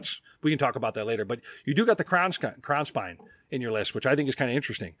Taurus, but we can talk about that later. But you do got the Crown Spine in your list, which I think is kind of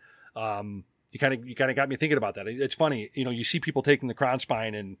interesting. You kind of got me thinking about that. It's funny, you see people taking the Crown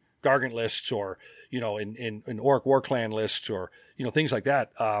Spine in Gargant lists, or in Orc War Clan lists, or things like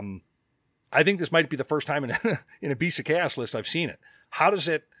that. I think this might be the first time in a Beast of Chaos list I've seen it. How did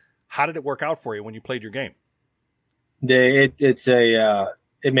it work out for you when you played your game? It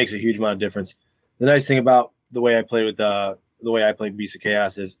makes a huge amount of difference. The nice thing about the way I play Beast of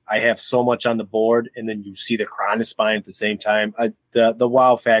Chaos is I have so much on the board, and then you see the Crown Spine at the same time. The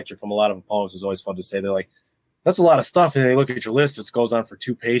wow factor from a lot of opponents is always fun to say. They're like, that's a lot of stuff, and they look at your list, it goes on for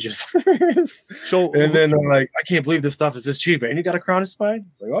 2 pages. So, and then they're like, I can't believe this stuff is this cheap, and you got a Crown Spine?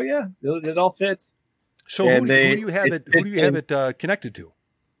 It's like, oh yeah, it all fits. So who do you have it connected to?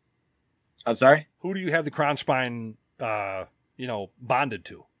 I'm sorry? Who do you have the Crown Spine bonded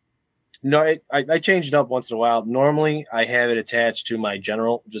to? No, I change it up once in a while. Normally, I have it attached to my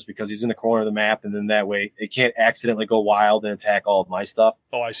general just because he's in the corner of the map, and then that way it can't accidentally go wild and attack all of my stuff.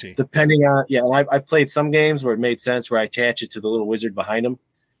 Oh, I see. Depending on, and I played some games where it made sense where I attach it to the little wizard behind him,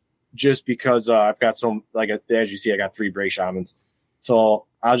 just because I've got as you see, I got 3 Bray Shamans. So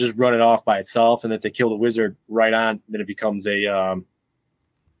I'll just run it off by itself, and if they kill the wizard right on, then it becomes a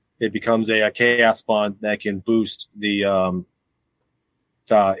chaos spawn that can boost the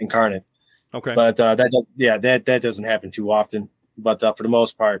incarnate. Okay. But that doesn't happen too often. But for the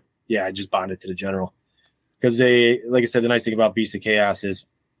most part, I just bond it to the general. Because like I said, the nice thing about Beast of Chaos is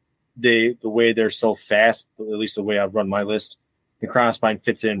the way they're so fast, at least the way I've run my list, the Crown Spine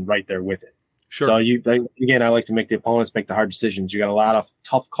fits in right there with it. Sure. So I like to make the opponents make the hard decisions. You got a lot of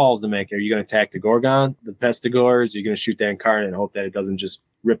tough calls to make. Are you going to attack the Gorgon, the Pestigors? Are you going to shoot that incarnate and hope that it doesn't just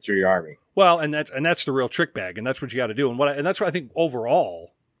rip through your army? Well, and that's the real trick bag, and that's what you got to do. And that's what I think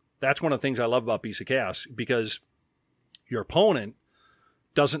overall, that's one of the things I love about Beast of Chaos, because your opponent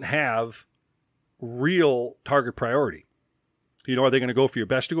doesn't have real target priority. Are they going to go for your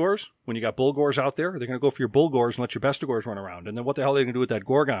Bestigors when you got Bulgors out there? Are they going to go for your Bulgors and let your Bestigors run around? And then what the hell are they going to do with that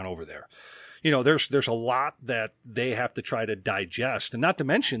Gorgon over there? There's a lot that they have to try to digest, and not to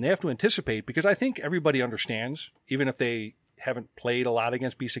mention they have to anticipate, because I think everybody understands, even if they haven't played a lot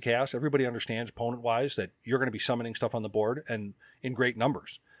against Beast of Chaos, everybody understands opponent-wise that you're going to be summoning stuff on the board and in great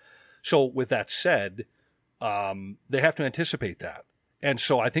numbers. So with that said, they have to anticipate that. And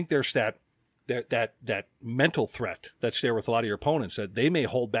so I think there's that mental threat that's there with a lot of your opponents, that they may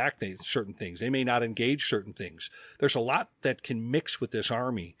hold back certain things. They may not engage certain things. There's a lot that can mix with this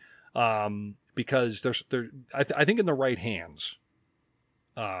army, because I think in the right hands,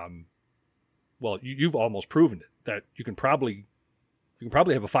 you've almost proven it, that you can probably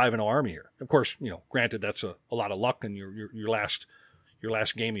have a 5-0 army here. Of course, granted that's a lot of luck in your last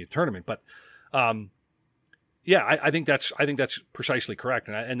game of the tournament, but I think that's precisely correct,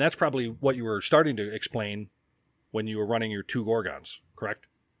 and that's probably what you were starting to explain when you were running your 2 Gorgons, correct?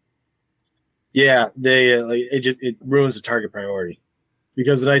 Yeah, they it ruins the target priority.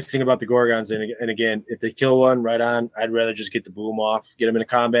 Because the nice thing about the Gorgons, and again, if they kill one right on, I'd rather just get the boom off, get them into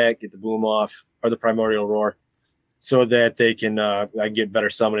combat, get the boom off, or the primordial roar, so that they can I can get better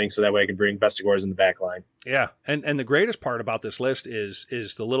summoning, so that way I can bring Bestigors in the back line. Yeah, and the greatest part about this list is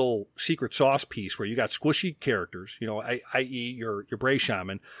the little secret sauce piece where you got squishy characters, i.e. your Bray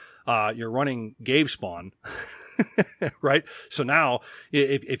Shaman, you're running Gave Spawn, right? So now,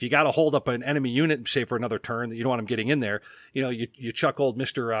 if you got to hold up an enemy unit, say for another turn, that you don't want him getting in there, you chuck old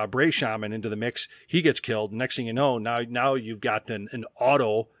Mr. Bray Shaman into the mix, he gets killed. Next thing you know, now you've got an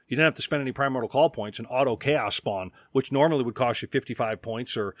auto. You didn't have to spend any primordial call points, an auto chaos spawn, which normally would cost you 55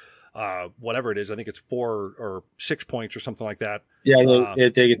 points or whatever it is. I think it's 4 or 6 points or something like that. Yeah, I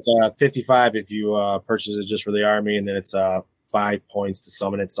think it's 55 if you purchase it just for the army, and then it's 5 points to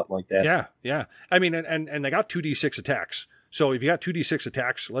summon it, something like that. Yeah. I mean, and they got 2d6 attacks. So if you got 2d6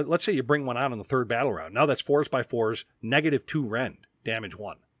 attacks, let's say you bring one out in the 3rd battle round. Now that's 4s by 4s, -2 rend, damage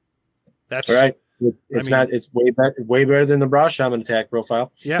 1. That's right. It's way better than the Bra Shaman attack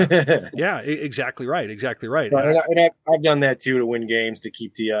profile. Yeah, exactly right. And I've done that too to win games, to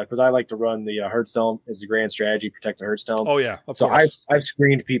keep the because I like to run the Hearthstone as the grand strategy, protect the Hearthstone. Oh yeah, of so course. I've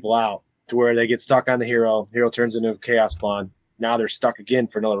screened people out to where they get stuck on the hero turns into a chaos spawn. Now they're stuck again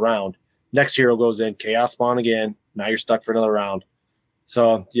for another round. Next hero goes in, chaos spawn again. Now you're stuck for another round.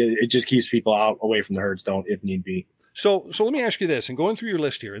 So it just keeps people out away from the Hearthstone if need be. So let me ask you this, and going through your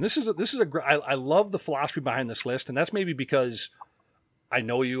list here, and I love the philosophy behind this list, and that's maybe because I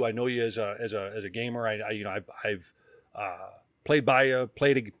know you as a gamer. I've played by you,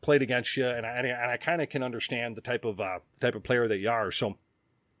 played against you, and I kind of can understand the type of player that you are. So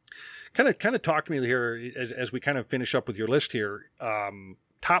kind of talk to me here as we kind of finish up with your list here.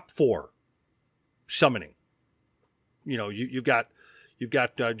 Top 4 summoning. You've got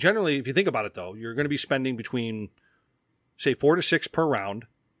generally, if you think about it though, you're going to be spending between, say, 4 to 6 per round.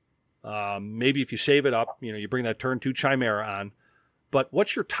 Maybe if you save it up, you bring that turn 2 Chimera on. But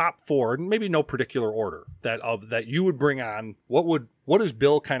what's your top 4? And maybe no particular order that you would bring on. What does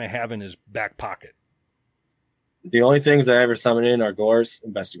Bill kind of have in his back pocket? The only things I ever summon in are Gors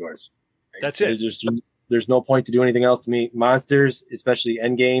and Bestigors. That's it. There's no point to do anything else to me. Monsters, especially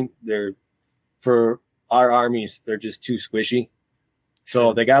endgame, they're for our armies. They're just too squishy.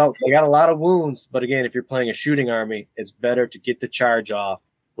 So they got a lot of wounds, but again, if you're playing a shooting army, it's better to get the charge off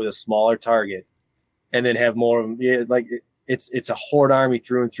with a smaller target, and then have more of them. Yeah, it's a horde army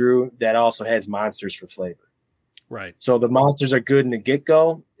through and through that also has monsters for flavor. Right. So the monsters are good in the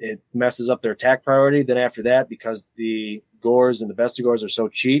get-go. It messes up their attack priority. Then after that, because the Gors and the Bestigors are so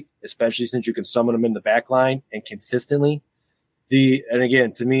cheap, especially since you can summon them in the back line and consistently. And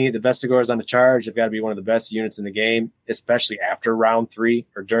again, to me, the Bestigors on the charge have got to be one of the best units in the game, especially after round 3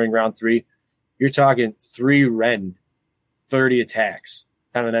 or during round 3. You're talking 3 rend, 30 attacks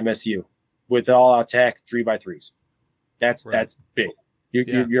on an MSU with all attack 3x3s. That's big.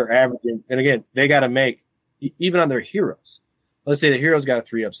 You're averaging, and again, they got to make even on their heroes. Let's say the hero's got a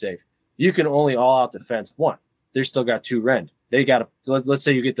 3-up save. You can only all out defense 1. They're still got 2 rend. They got let's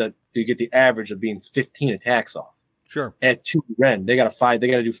say you get the average of being 15 attacks off. Sure. At 2 rend, they got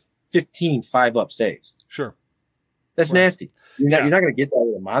to do 15 5-up saves. Sure. That's nasty. You're not going to get that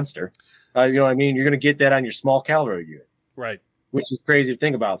with a monster. You know what I mean? You're going to get that on your small cavalry unit. Right. Which is crazy to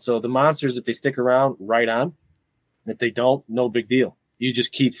think about. So the monsters, if they stick around, right on. If they don't, no big deal. You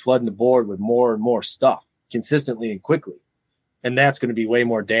just keep flooding the board with more and more stuff consistently and quickly. And that's going to be way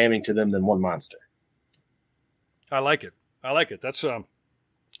more damning to them than one monster. I like it. That's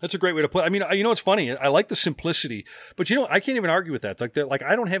a great way to put it. I mean, it's funny. I like the simplicity, but I can't even argue with that. Like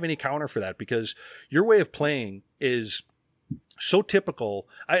I don't have any counter for that, because your way of playing is so typical.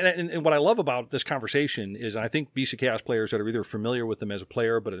 And what I love about this conversation is, and I think Beast of Chaos players that are either familiar with them as a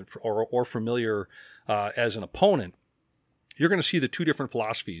player, or familiar as an opponent, you're going to see the 2 different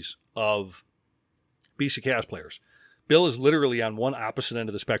philosophies of Beast of Chaos players. Bill is literally on one opposite end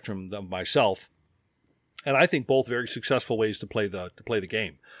of the spectrum than myself, and I think both very successful ways to play the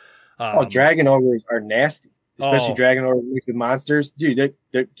game. Dragon ogres are nasty, especially dragon ogres mixed with monsters. Dude,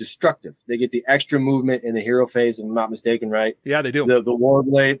 they're destructive. They get the extra movement in the hero phase, if I'm not mistaken, right? Yeah, they do. The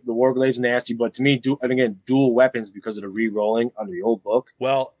Warblade's nasty, but to me, dual weapons because of the re-rolling under the old book.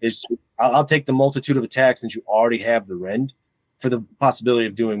 Well, I'll take the multitude of attacks since you already have the rend for the possibility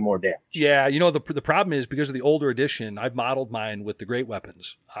of doing more damage. Yeah, the problem is, because of the older edition, I've modeled mine with the great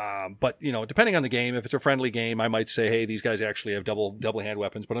weapons. But depending on the game, if it's a friendly game, I might say, hey, these guys actually have double hand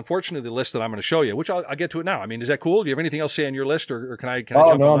weapons. But unfortunately, the list that I'm going to show you, which I'll get to it now. I mean, is that cool? Do you have anything else to say on your list, or can I?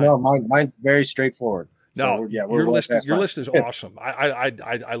 No. Mine's very straightforward. No, so, yeah, your well list past your mine. list is awesome.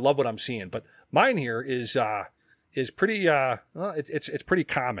 I love what I'm seeing, but mine here is pretty well, it's pretty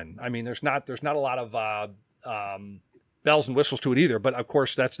common. I mean, there's not a lot of bells and whistles to it either. But of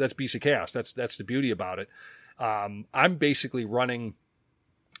course, that's Beast of Chaos. That's the beauty about it. I'm basically running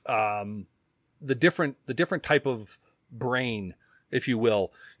the different type of brain, if you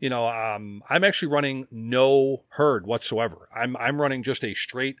will. You know, I'm actually running no herd whatsoever. I'm running just a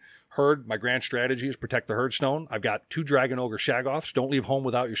straight herd. My grand strategy is protect the herd stone. I've got 2 Dragon Ogre Shagoffs. Don't leave home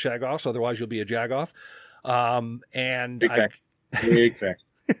without your Shagoffs, otherwise you'll be a Jagoff. And Big facts. Big facts.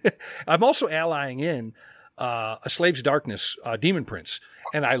 I'm also allying in a Slaves of Darkness Demon Prince,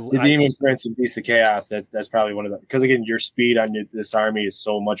 and The Demon Prince and Beast of Chaos. That's probably one of the, because again, your speed on this army is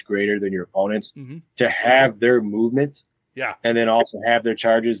so much greater than your opponents. Mm-hmm. To have their movement, yeah, and then also have their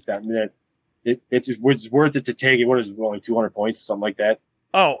charges, it's worth it to take it. What is it, only 200 points, something like that?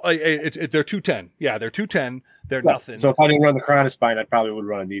 Oh, they're 210. Yeah, they're 210. They're nothing. So if I didn't run the Chronospine, I probably would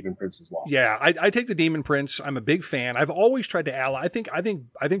run a Demon Prince as well. Yeah, I take the Demon Prince. I'm a big fan. I've always tried to ally. I think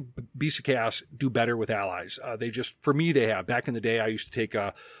Beasts of Chaos do better with allies. They just, for me, they have. Back in the day, I used to take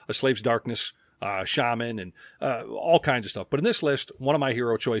a Slaves of Darkness Shaman and all kinds of stuff. But in this list, one of my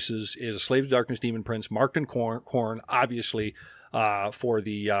hero choices is a Slaves of Darkness Demon Prince, marked in corn, obviously for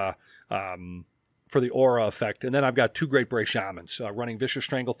the aura effect. And then I've got 2 Great Bray Shamans running Vicious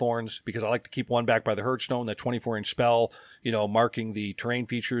Stranglethorns because I like to keep one back by the Herdstone, that 24-inch spell, you know, marking the terrain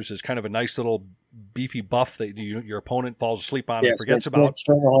features is kind of a nice little beefy buff that your opponent falls asleep on and forgets about.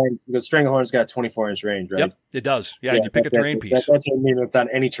 Stranglehorn, because Stranglehorn's got 24-inch range, right? Yep, it does. Yeah, you pick a terrain piece. That's what I mean. It's on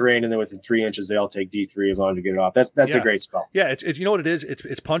any terrain, and then within 3 inches, they all take D3 as long as you get it off. That's a great spell. Yeah, it's you know what it is?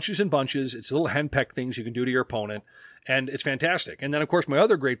 It's punches and bunches. It's little henpeck things you can do to your opponent. And it's fantastic. And then, of course, my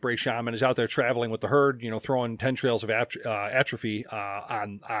other Great Bray Shaman is out there traveling with the herd, you know, throwing 10 trails of atrophy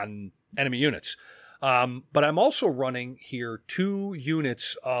on enemy units. But I'm also running here 2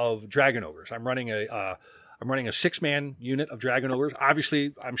 units of Dragon Ogres. I'm running a 6-man unit of Dragon Ogres.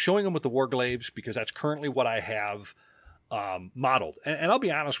 Obviously, I'm showing them with the Warglaves because that's currently what I have modeled. And I'll be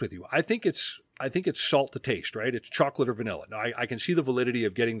honest with you, I think it's salt to taste, right? It's chocolate or vanilla. Now, I can see the validity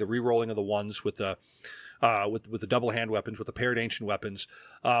of getting the re-rolling of the ones with the double hand weapons, with the paired ancient weapons.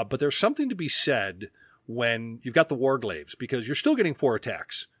 But there's something to be said when you've got the Warglaves, because you're still getting 4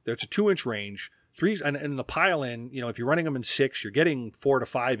 attacks. There's a 2-inch range, 3s, and the pile in, you know, if you're running them in 6, you're getting 4 to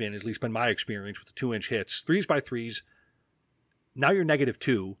 5 in, at least been my experience with the 2-inch hits. 3s by 3s. Now you're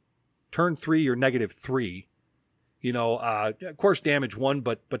 -2. Turn 3, you're -3. You know, of course, damage 1,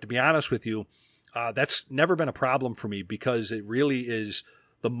 but to be honest with you, that's never been a problem for me because it really is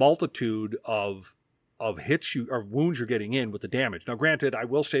the multitude of hits or wounds you're getting in with the damage. Now, granted, I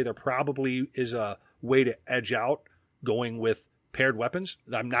will say there probably is a way to edge out going with paired weapons.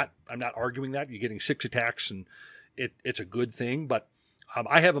 I'm not arguing that. You're getting 6 attacks and it's a good thing, but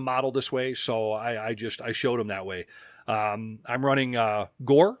I have a model this way, so I showed them that way. I'm running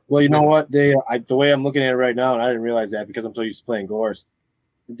Gore. Well, you know what? The way I'm looking at it right now, and I didn't realize that because I'm so used to playing Gores.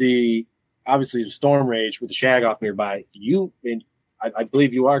 Obviously the Storm Rage with the Shagoff nearby. I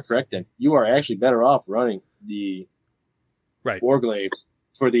believe you are correct. Then you are actually better off running the Warglaves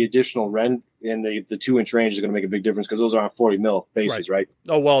for the additional rend, and the 2-inch range is going to make a big difference because those are on 40 mil bases, right?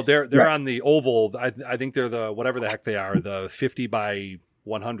 Oh well, they're on the oval. I think they're the whatever the heck they are, the 50 by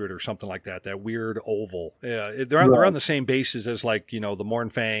 100 or something like that. That weird oval. Yeah, they're on the same bases as, like, you know, the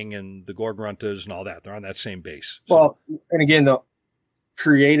Mornfang and the Gorgruntas and all that. They're on that same base. So. Well, and again,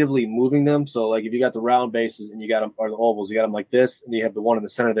 creatively moving them. So, like, if you got the round bases and you got them, or the ovals, you got them like this, and you have the one in the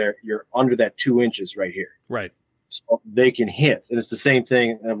center there, you're under that 2 inches right here. Right. So they can hit. And it's the same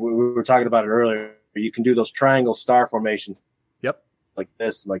thing. And we were talking about it earlier. You can do those triangle star formations. Yep. Like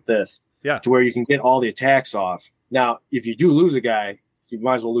this, like this. Yeah. To where you can get all the attacks off. Now, if you do lose a guy, you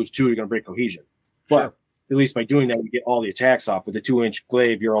might as well lose 2. You're going to break cohesion. But at least by doing that, you get all the attacks off. With the 2-inch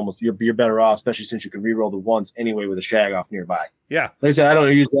glaive, you're better off, especially since you can reroll the ones anyway with a Shagoff nearby. Yeah. Like I said, I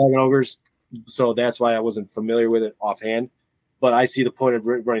don't use Dragon Ogres, so that's why I wasn't familiar with it offhand. But I see the point of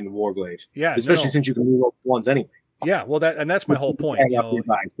running the Warglaive. Yeah. Especially since you can reroll ones anyway. Yeah, well, that's my whole point. You know,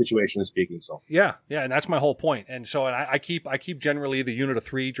 situation speaking. So yeah, and that's my whole point. And so, I keep generally the unit of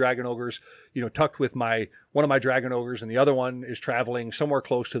 3 Dragon Ogres, you know, tucked with one of my Dragon Ogres, and the other one is traveling somewhere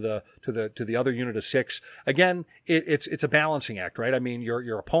close to the other unit of 6. Again, it's a balancing act, right? I mean,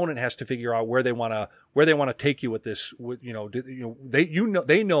 your opponent has to figure out where they want to take you with this.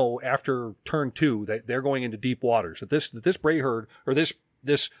 They know after turn 2 that they're going into deep waters. That this Bray herd or this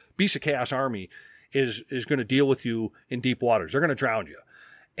Beast of Chaos army is going to deal with you in deep waters. They're going to drown you.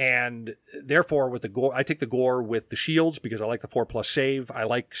 And therefore, with the gore, I take the gore with the shields because I like the 4+ save. I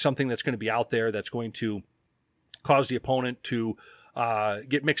like something that's going to be out there that's going to cause the opponent to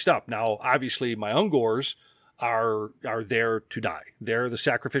get mixed up. Now, obviously, my ungores are there to die. They're the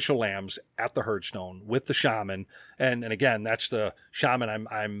sacrificial lambs at the Herdstone with the shaman, and again, that's the shaman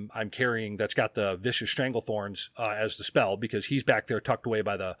I'm carrying. That's got the vicious stranglethorns as the spell because he's back there tucked away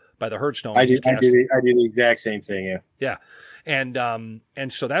by the Herdstone. I do the exact same thing. Yeah. Yeah,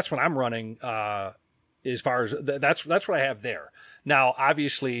 and so that's what I'm running. As far as that's what I have there. Now,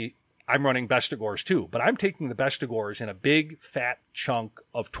 obviously, I'm running Bestigors too, but I'm taking the Bestigors in a big fat chunk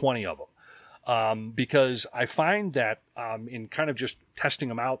of 20 of them. Because I find that in kind of just testing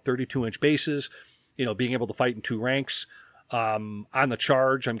them out, 32-inch bases, being able to fight in 2 ranks. On the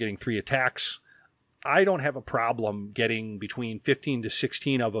charge, I'm getting 3 attacks. I don't have a problem getting between 15 to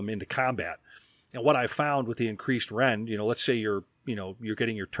 16 of them into combat. And what I found with the increased rend, let's say you're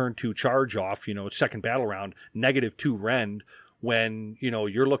getting your turn 2 charge off, second battle round, -2 rend, when,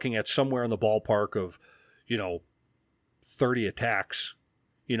 you're looking at somewhere in the ballpark of, 30 attacks.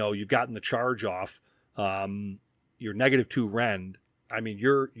 You've gotten the charge off, you're -2 rend. I mean,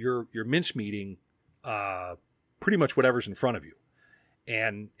 you're mincemeating pretty much whatever's in front of you.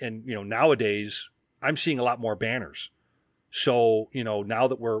 And nowadays I'm seeing a lot more banners. So, now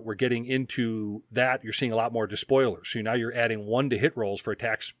that we're getting into that, you're seeing a lot more despoilers. So now you're adding 1 to hit rolls for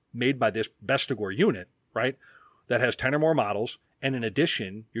attacks made by this Bestigor unit, right? That has 10 or more models. And in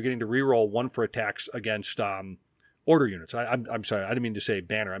addition, you're getting to reroll 1 for attacks against, order units. I'm sorry, I didn't mean to say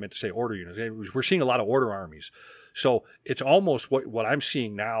banner. I meant to say order units. We're seeing a lot of order armies. So it's almost what I'm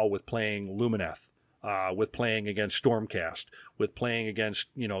seeing now with playing Lumineth, with playing against Stormcast, with playing against,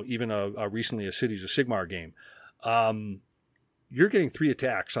 even recently a Cities of Sigmar game. You're getting 3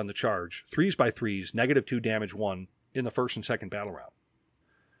 attacks on the charge, 3s by 3s, -2 damage 1 in the first and second battle round,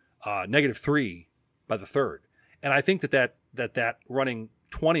 -3 by the third. And I think that running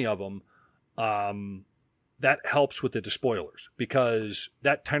 20 of them, that helps with the despoilers because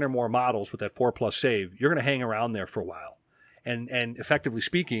that 10 or more models with that 4+ save, you're going to hang around there for a while. And effectively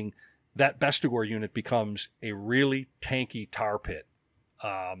speaking, that Bestigor unit becomes a really tanky tar pit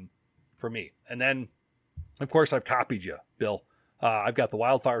for me. And then, of course, I've copied you, Bill. I've got the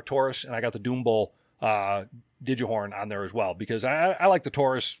Wildfire Taurus and I got the Doombull Digihorn on there as well because I like the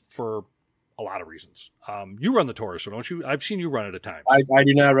Taurus for a lot of reasons. You run the Taurus, don't you? I've seen you run it at times. I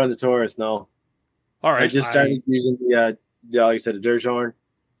do not run the Taurus, no. All right. I just started using the like I said, the Dirgehorn,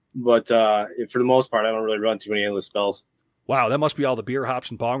 but for the most part, I don't really run too many endless spells. Wow, that must be all the beer hops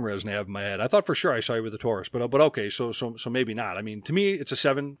and bong resin I have in my head. I thought for sure I saw you with the Taurus, but okay, so maybe not. I mean, to me, it's a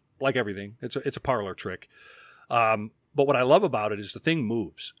 7, like everything. It's a parlor trick. But what I love about it is the thing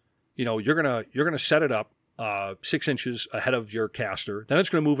moves. You're gonna set it up 6 inches ahead of your caster, then it's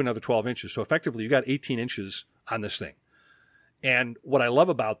going to move another 12 inches. So effectively, you got 18 inches on this thing. And what I love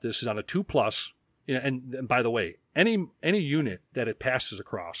about this is on a 2+. And by the way, any unit that it passes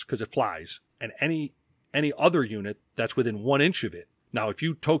across, because it flies, and any other unit that's within 1 inch of it. Now, if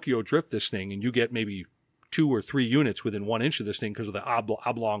you Tokyo drift this thing and you get maybe 2 or 3 units within 1 inch of this thing because of the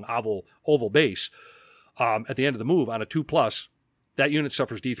oblong oval base, at the end of the move on a 2+, that unit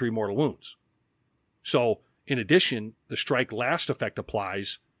suffers D3 mortal wounds. So, in addition, the strike last effect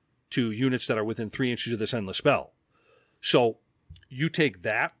applies to units that are within 3 inches of this endless spell. So, you take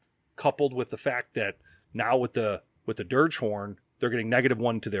that, coupled with the fact that now with the Dirgehorn, they're getting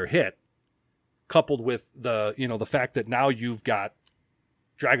 -1 to their hit, coupled with the fact that now you've got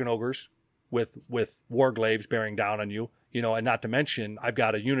Dragon Ogres with Warglaves bearing down on you, and not to mention I've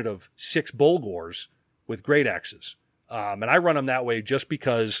got a unit of 6 Bulgors with great axes. And I run them that way just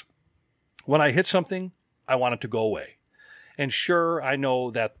because when I hit something, I want it to go away. And sure, I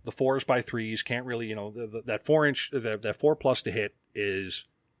know that the 4s by 3s can't really, that 4-inch, that 4+ to hit is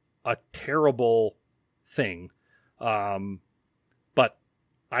a terrible thing. But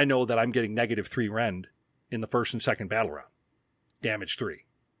I know that I'm getting -3 rend in the first and second battle round. Damage 3.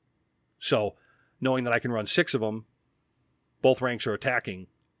 So knowing that I can run 6 of them, both ranks are attacking,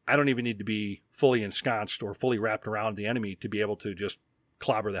 I don't even need to be fully ensconced or fully wrapped around the enemy to be able to just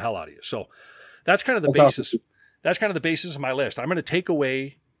clobber the hell out of you. So that's kind of the basis. Awesome. That's kind of the basis of my list. I'm going to take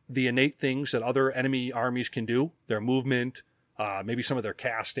away the innate things that other enemy armies can do, their movement, maybe some of their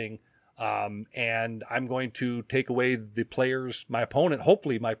casting, and I'm going to take away the players, my opponent,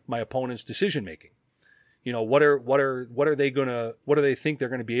 hopefully my opponent's decision making. What do they think they're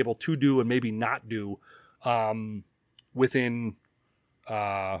going to be able to do and maybe not do within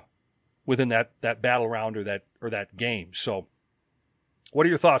that battle round or that game. So what are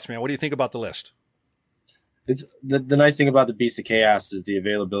your thoughts, man? What do you think about the list? It's the nice thing about the Beast of Chaos is the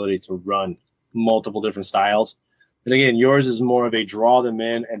availability to run multiple different styles. And again, yours is more of a draw them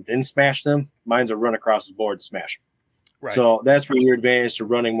in and then smash them. Mine's a run across the board to smash them. Right. So that's where your advantage to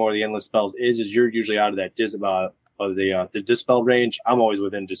running more of the endless spells is you're usually out of that the dispel range. I'm always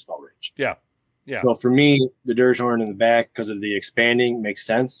within dispel range. Yeah. Yeah. So for me, the Dirge Horn in the back, because of the expanding, makes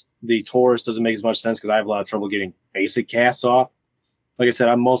sense. The Taurus doesn't make as much sense because I have a lot of trouble getting basic casts off. Like I said,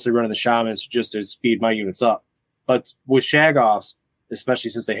 I'm mostly running the Shamans just to speed my units up. But with Shaggoths,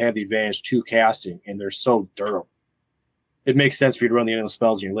 especially since they have the advantage to casting and they're so durable, it makes sense for you to run the endless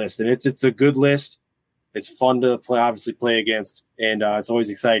spells in your list. And it's a good list. It's fun to play against, and it's always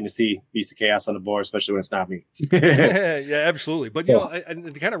exciting to see Beast of Chaos on the board, especially when it's not me. Yeah, absolutely. But, you know,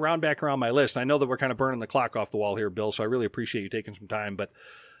 to kind of round back around my list, I know that we're kind of burning the clock off the wall here, Bill, so I really appreciate you taking some time. But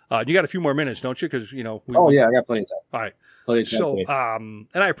you got a few more minutes, don't you? Because, you know. Yeah, I got plenty of time. All right. Plenty of time. So,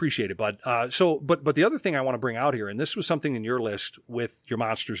 and I appreciate it, bud. But the other thing I want to bring out here, and this was something in your list with your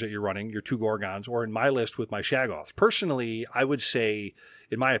monsters that you're running, your 2 Gorgons, or in my list with my Shaggoths. Personally, I would say,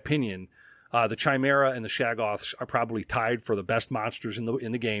 in my opinion, the Chimera and the Shaggoths are probably tied for the best monsters in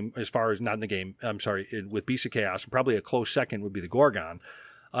the game, as far as not in the game. I'm sorry, with Beast of Chaos. And probably a close second would be the Gorgon.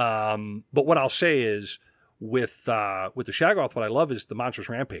 But what I'll say is with the Shaggoth, what I love is the Monstrous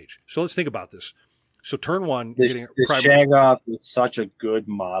Rampage. So let's think about this. So turn 1, you're getting the Shaggoth is such a good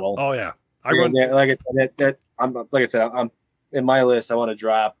model. Oh yeah, I'm in my list. I want to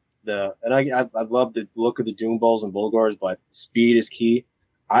drop I love the look of the Doom Bulls and Bulgors, but speed is key.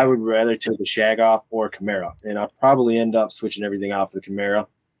 I would rather take the Shaggoth or Chimera, and I'll probably end up switching everything out for the Chimera.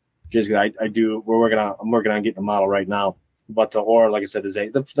 Just because I'm working on getting a model right now. But like I said,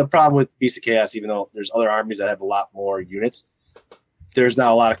 the problem with Beast of Chaos, even though there's other armies that have a lot more units, there's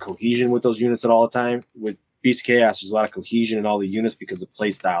not a lot of cohesion with those units at all the time. With Beast of Chaos, there's a lot of cohesion in all the units because the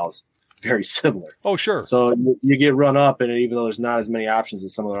play style is very similar. Oh, sure. So you get run up, and even though there's not as many options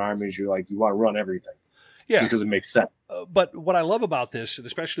as some other armies, you want to run everything. Yeah, because it makes sense. But what I love about this,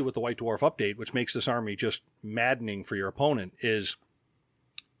 especially with the White Dwarf update, which makes this army just maddening for your opponent, is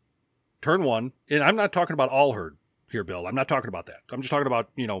turn 1, and I'm not talking about all herd here, Bill. I'm not talking about that. I'm just talking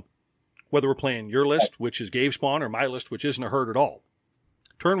about, whether we're playing your list, which is Gave Spawn, or my list, which isn't a herd at all.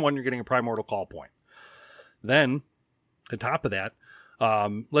 Turn 1, you're getting a Primordial Call point. Then, on top of that,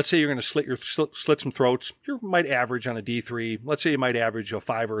 let's say you're going to slit some throats. You might average on a D3. Let's say you might average a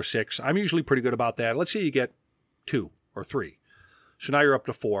 5 or a 6. I'm usually pretty good about that. Let's say you get 2 or 3. So now you're up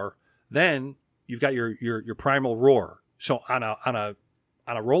to 4. Then you've got your Primal Roar. So on a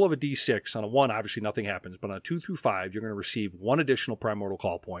roll of a D6, on a 1, obviously nothing happens. But on a 2 through 5, you're going to receive 1 additional Primordial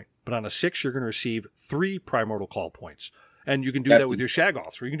Call point. But on a 6, you're going to receive 3 Primordial Call points. And you can do that with your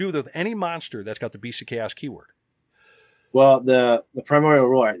Shaggoths, or you can do it with any monster that's got the Beast of Chaos keyword. Well, the Primordial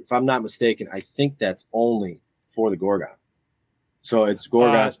Roar, if I'm not mistaken, I think that's only for the Gorgon. So it's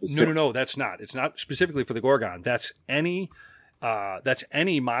Gorgon specific. No, that's not. It's not specifically for the Gorgon. That's any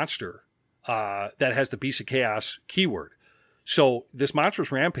monster that has the Beast of Chaos keyword. So this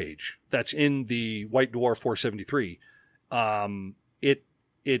Monstrous Rampage that's in the White Dwarf 473,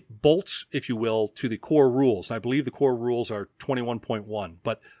 it bolts, if you will, to the core rules. And I believe the core rules are 21.1.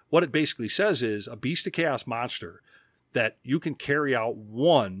 But what it basically says is a Beast of Chaos monster that you can carry out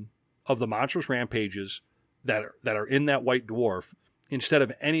 1 of the Monstrous Rampages that are in that White Dwarf instead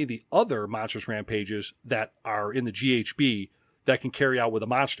of any of the other Monstrous Rampages that are in the GHB that can carry out with a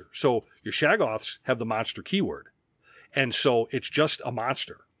monster. So your Shaggoths have the monster keyword. And so it's just a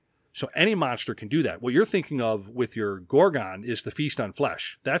monster. So any monster can do that. What you're thinking of with your Gorgon is the Feast on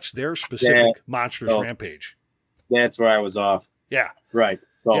Flesh. That's their specific Monstrous Rampage. That's where I was off. Yeah. Right.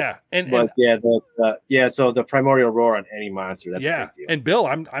 So, so the Primordial Roar on any monster, that's a big deal. And Bill,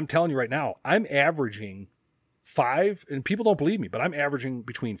 I'm telling you right now, I'm averaging 5, and people don't believe me, but I'm averaging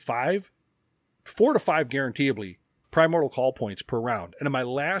between 4 to 5 guaranteeably Primordial Call points per round. And in my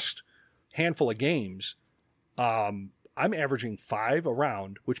last handful of games, I'm averaging 5 a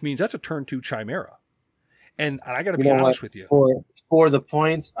round, which means that's a turn 2 Chimera. And I got to be honest with you. For the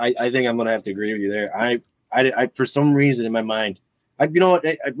points, I think I'm going to have to agree with you there. I for some reason in my mind,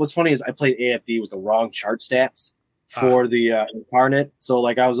 what's funny is I played AFD with the wrong chart stats for the Incarnate. So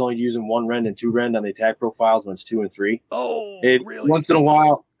like I was only using 1 rend and 2 rend on the attack profiles when it's 2 and 3. Oh, really? Once in a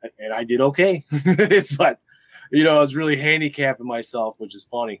while, and I did okay. But I was really handicapping myself, which is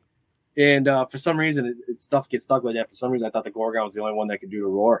funny. And for some reason, stuff gets stuck like that. For some reason, I thought the Gorgon was the only one that could do the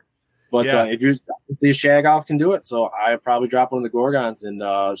roar. But if the Shaggoth can do it, so I probably drop one of the Gorgons and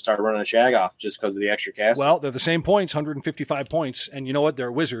start running a Shaggoth just because of the extra cast. Well, they're the same points, 155 points, and you know what? They're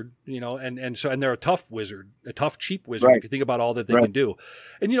a wizard, and they're a tough wizard, a tough cheap wizard. Right. If you think about all that they can do,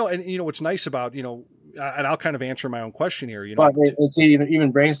 and what's nice about and I'll kind of answer my own question here. But see,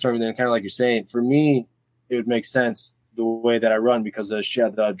 even brainstorming, then kind of like you're saying, for me, it would make sense the way that I run because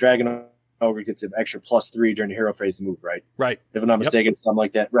the Dragon Ogre gets an extra +3 during the hero phase to move, right? Right. If I'm not mistaken, something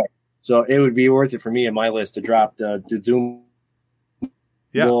like that, right? So it would be worth it for me in my list to drop the Doom.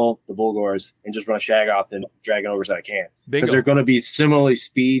 The Bulgors, and just run a shag off the Dragon Ogres that I can. Because they're going to be similarly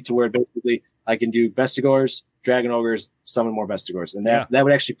speed to where basically I can do Bestigors, Dragon Ogres, summon more Bestigors. And that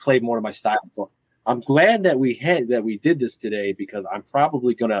would actually play more to my style. So I'm glad that we did this today because I'm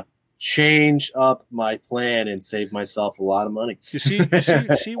probably going to change up my plan and save myself a lot of money. You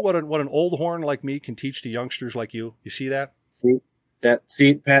see what an old horn like me can teach to youngsters like you? You see that?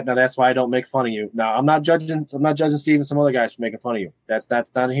 See, Pat, now that's why I don't make fun of you. Now I'm not judging Steve and some other guys for making fun of you. That's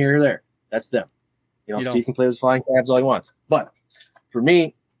not here or there. That's them. Steve can play with flying crabs all he wants. But for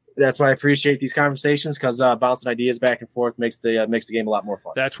me, that's why I appreciate these conversations because bouncing ideas back and forth makes the game a lot more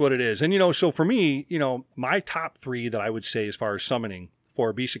fun. That's what it is. And so for me, my top 3 that I would say as far as summoning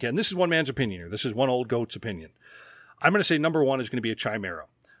for Beast of Chaos, and this is one man's opinion here. This is one old goat's opinion. I'm going to say number 1 is going to be a Chimera.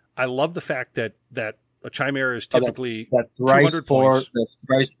 I love the fact that a Chimera is typically that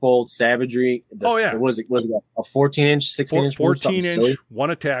thrice-fold savagery. What is it? A 14-inch, 16-inch? 14-inch,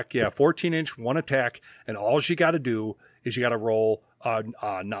 one attack. Yeah, 14-inch, one attack. And all you got to do is you got to roll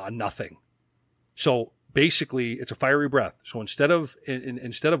nothing. So basically, it's a fiery breath. So instead of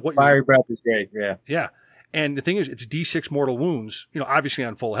what fiery breath is great. Yeah. Yeah. And the thing is, it's D6 mortal wounds, obviously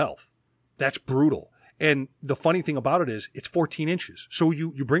on full health. That's brutal. And the funny thing about it is it's 14 inches. So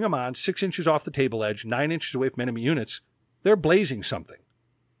you bring them on 6 inches off the table edge, 9 inches away from enemy units. They're blazing something.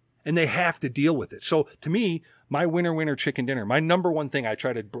 And they have to deal with it. So to me, my winner chicken dinner, my number 1 thing I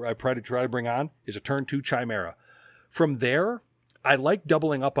try to bring on is a turn 2 Chimera. From there, I like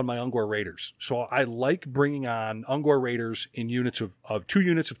doubling up on my Ungor Raiders. So I like bringing on Ungor Raiders in units of 2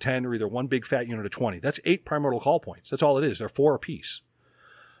 units of 10 or either one big fat unit of 20. That's 8 primordial call points. That's all it is. They're 4 apiece.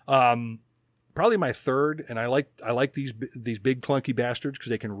 Probably my third, and I like these big clunky bastards because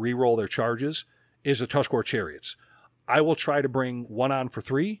they can re-roll their charges, is the Tuskor Chariots. I will try to bring 1 on for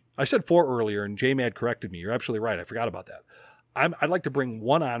 3. I said 4 earlier, and J-Mad corrected me. You're absolutely right. I forgot about that. I'd like to bring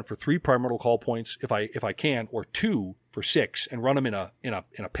 1 on for 3 primordial call points if I can, or 2 for 6, and run them in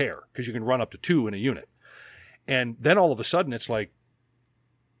a pair because you can run up to 2 in a unit. And then all of a sudden it's like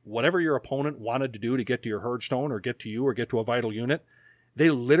whatever your opponent wanted to do to get to your Herdstone or get to you or get to a vital unit, they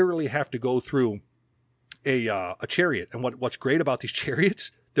literally have to go through a chariot. And what's great about these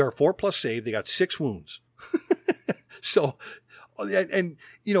chariots, they're a 4+ save. They got 6 wounds. So, and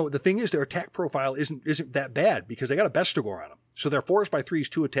the thing is, their attack profile isn't that bad because they got a Bestigor on them. So they're 4s/3s,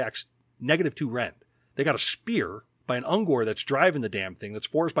 2 attacks, -2 rend. They got a spear by an Ungor that's driving the damn thing. That's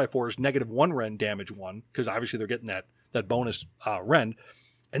 4s/4s, -1 rend, damage 1, because obviously they're getting that bonus rend.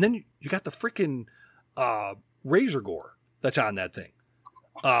 And then you got the freaking Razor Gore that's on that thing.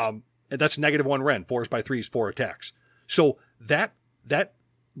 And that's -1 rend, 4s/3s, 4 attacks. So that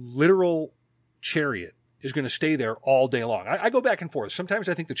literal chariot is going to stay there all day long. I go back and forth. Sometimes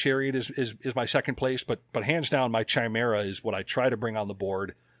I think the chariot is my second place, but hands down, my Chimera is what I try to bring on the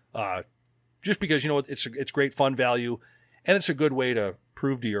board. Just because it's great fun value, and it's a good way to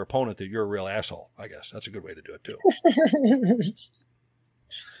prove to your opponent that you're a real asshole. I guess that's a good way to do it too.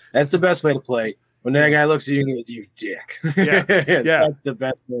 That's the best way to play. When that guy looks at you and goes, "You dick." Yeah. That's the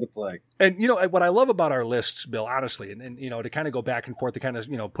best way to play. And, what I love about our lists, Bill, honestly, and to kind of go back and forth to kind of,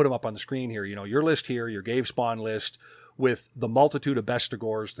 put them up on the screen here, your list here, your Gave Spawn list with the multitude of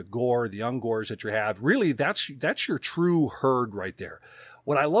Bestigors, the Gore, the Ungors that you have, really, that's your true herd right there.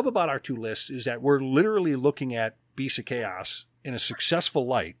 What I love about our 2 lists is that we're literally looking at Beasts of Chaos in a successful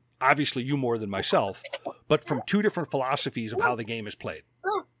light, obviously you more than myself, but from 2 different philosophies of how the game is played.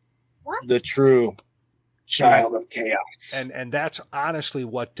 The true child of chaos, and that's honestly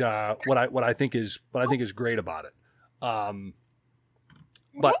what I think is great about it. It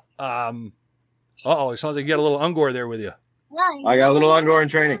sounds like you got a little Ungor there with you. I got a little Ungor in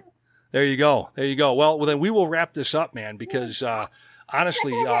training. There you go. Well, then we will wrap this up, man, because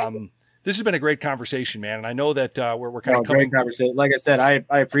honestly, this has been a great conversation, man, and I know that we're kind of coming. Great conversation. Like I said,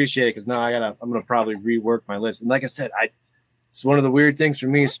 I appreciate it because now I'm gonna probably rework my list, and like I said, it's one of the weird things for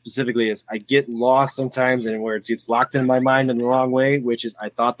me specifically is I get lost sometimes and where it gets locked in my mind in the wrong way, which is I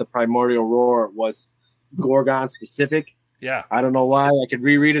thought the Primordial Roar was Gorgon specific. Yeah. I don't know why. I could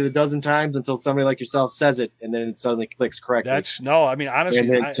reread it a dozen times until somebody like yourself says it, and then it suddenly clicks correctly. Honestly. And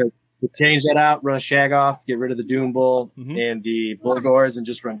then to change that out, run a Shag off, get rid of the Doom Bull and the Bulgors and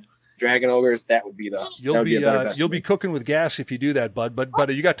just run Dragon Ogres, that would be the you'll be cooking with gas if you do that, bud.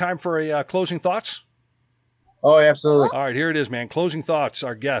 But you got time for a closing thoughts? Oh, absolutely. All right, here it is, man. Closing thoughts,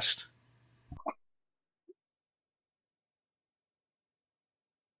 our guest.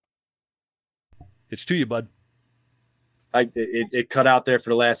 It's to you, bud. It cut out there for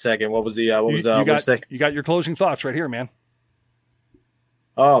the last second. What was the you got your closing thoughts right here, man.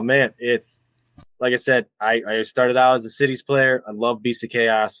 Oh man, it's like I said, I started out as a cities player. I love Beast of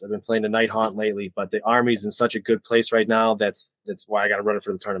Chaos. I've been playing the Night Haunt lately, but the army's in such a good place right now. That's why I got to run it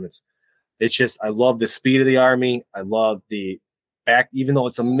for the tournaments. It's just I love the speed of the army. I love the back, even though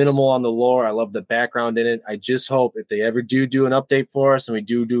it's a minimal on the lore. I love the background in it. I just hope if they ever do an update for us and we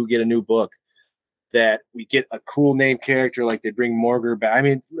do get a new book, that we get a cool name character, like they bring Morgar back. I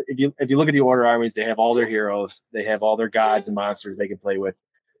mean, if you look at the Order armies, they have all their heroes, they have all their gods and monsters they can play with.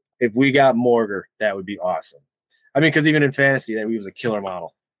 If we got Morgar, that would be awesome. I mean, because even in fantasy, that he was a killer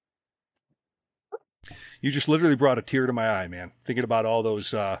model. You just literally brought a tear to my eye, man. Thinking about all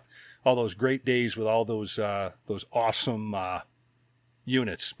those great days with all those awesome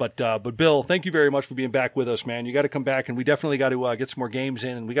units. But Bill, thank you very much for being back with us, man. You got to come back, and we definitely got to get some more games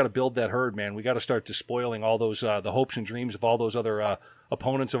in, and we got to build that herd, man. We got to start despoiling all those the hopes and dreams of all those other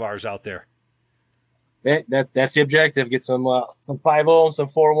opponents of ours out there. That's the objective. Get some 5-0, some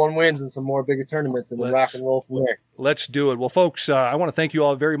 4-1 wins, and some more bigger tournaments, and then rock and roll from there. Let's do it. Well, folks, I want to thank you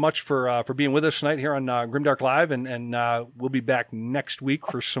all very much for being with us tonight here on Grimdark Live, and we'll be back next week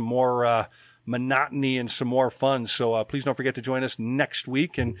for some more monotony and some more fun. So please don't forget to join us next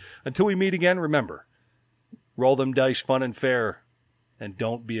week. And until we meet again, remember, roll them dice fun and fair, and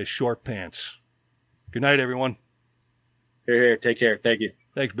don't be a short pants. Good night, everyone. Here. Take care. Thank you.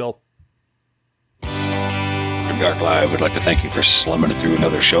 Thanks, Bill. Grimdark Live would like to thank you for slumming through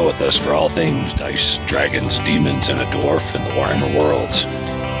another show with us for all things dice, dragons, demons, and a dwarf in the Warhammer worlds.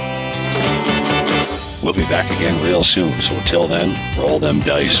 We'll be back again real soon, so until then, roll them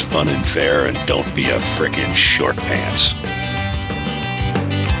dice fun and fair, and don't be a frickin' short pants.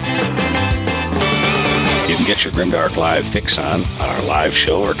 You can get your Grimdark Live fix on our live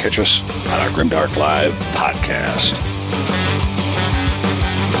show or catch us on our Grimdark Live podcast.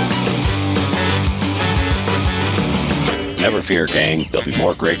 Never fear, gang. There'll be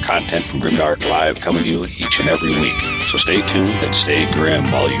more great content from Grimdark Live coming to you each and every week. So stay tuned and stay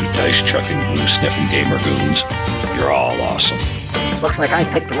grim, all you dice-chucking, glue-sniffing gamer goons. You're all awesome. Looks like I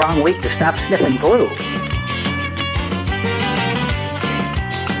picked the wrong week to stop sniffing glue.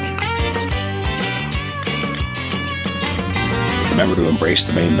 Remember to embrace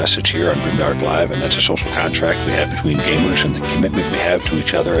the main message here on Grimdark Live, and that's a social contract we have between gamers and the commitment we have to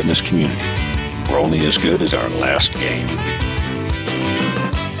each other in this community. We're only as good as our last game.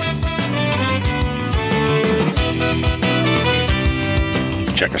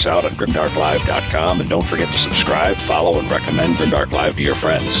 Check us out at grimdarklive.com, and don't forget to subscribe, follow, and recommend Grimdark Live to your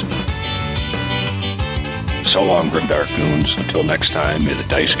friends. So long, Grimdark Goons. Until next time, may the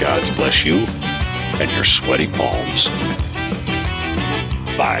dice gods bless you and your sweaty palms.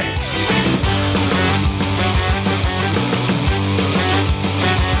 Bye.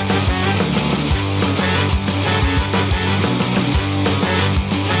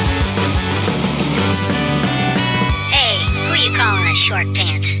 Hey, who you calling a short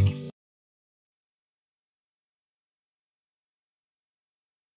pants?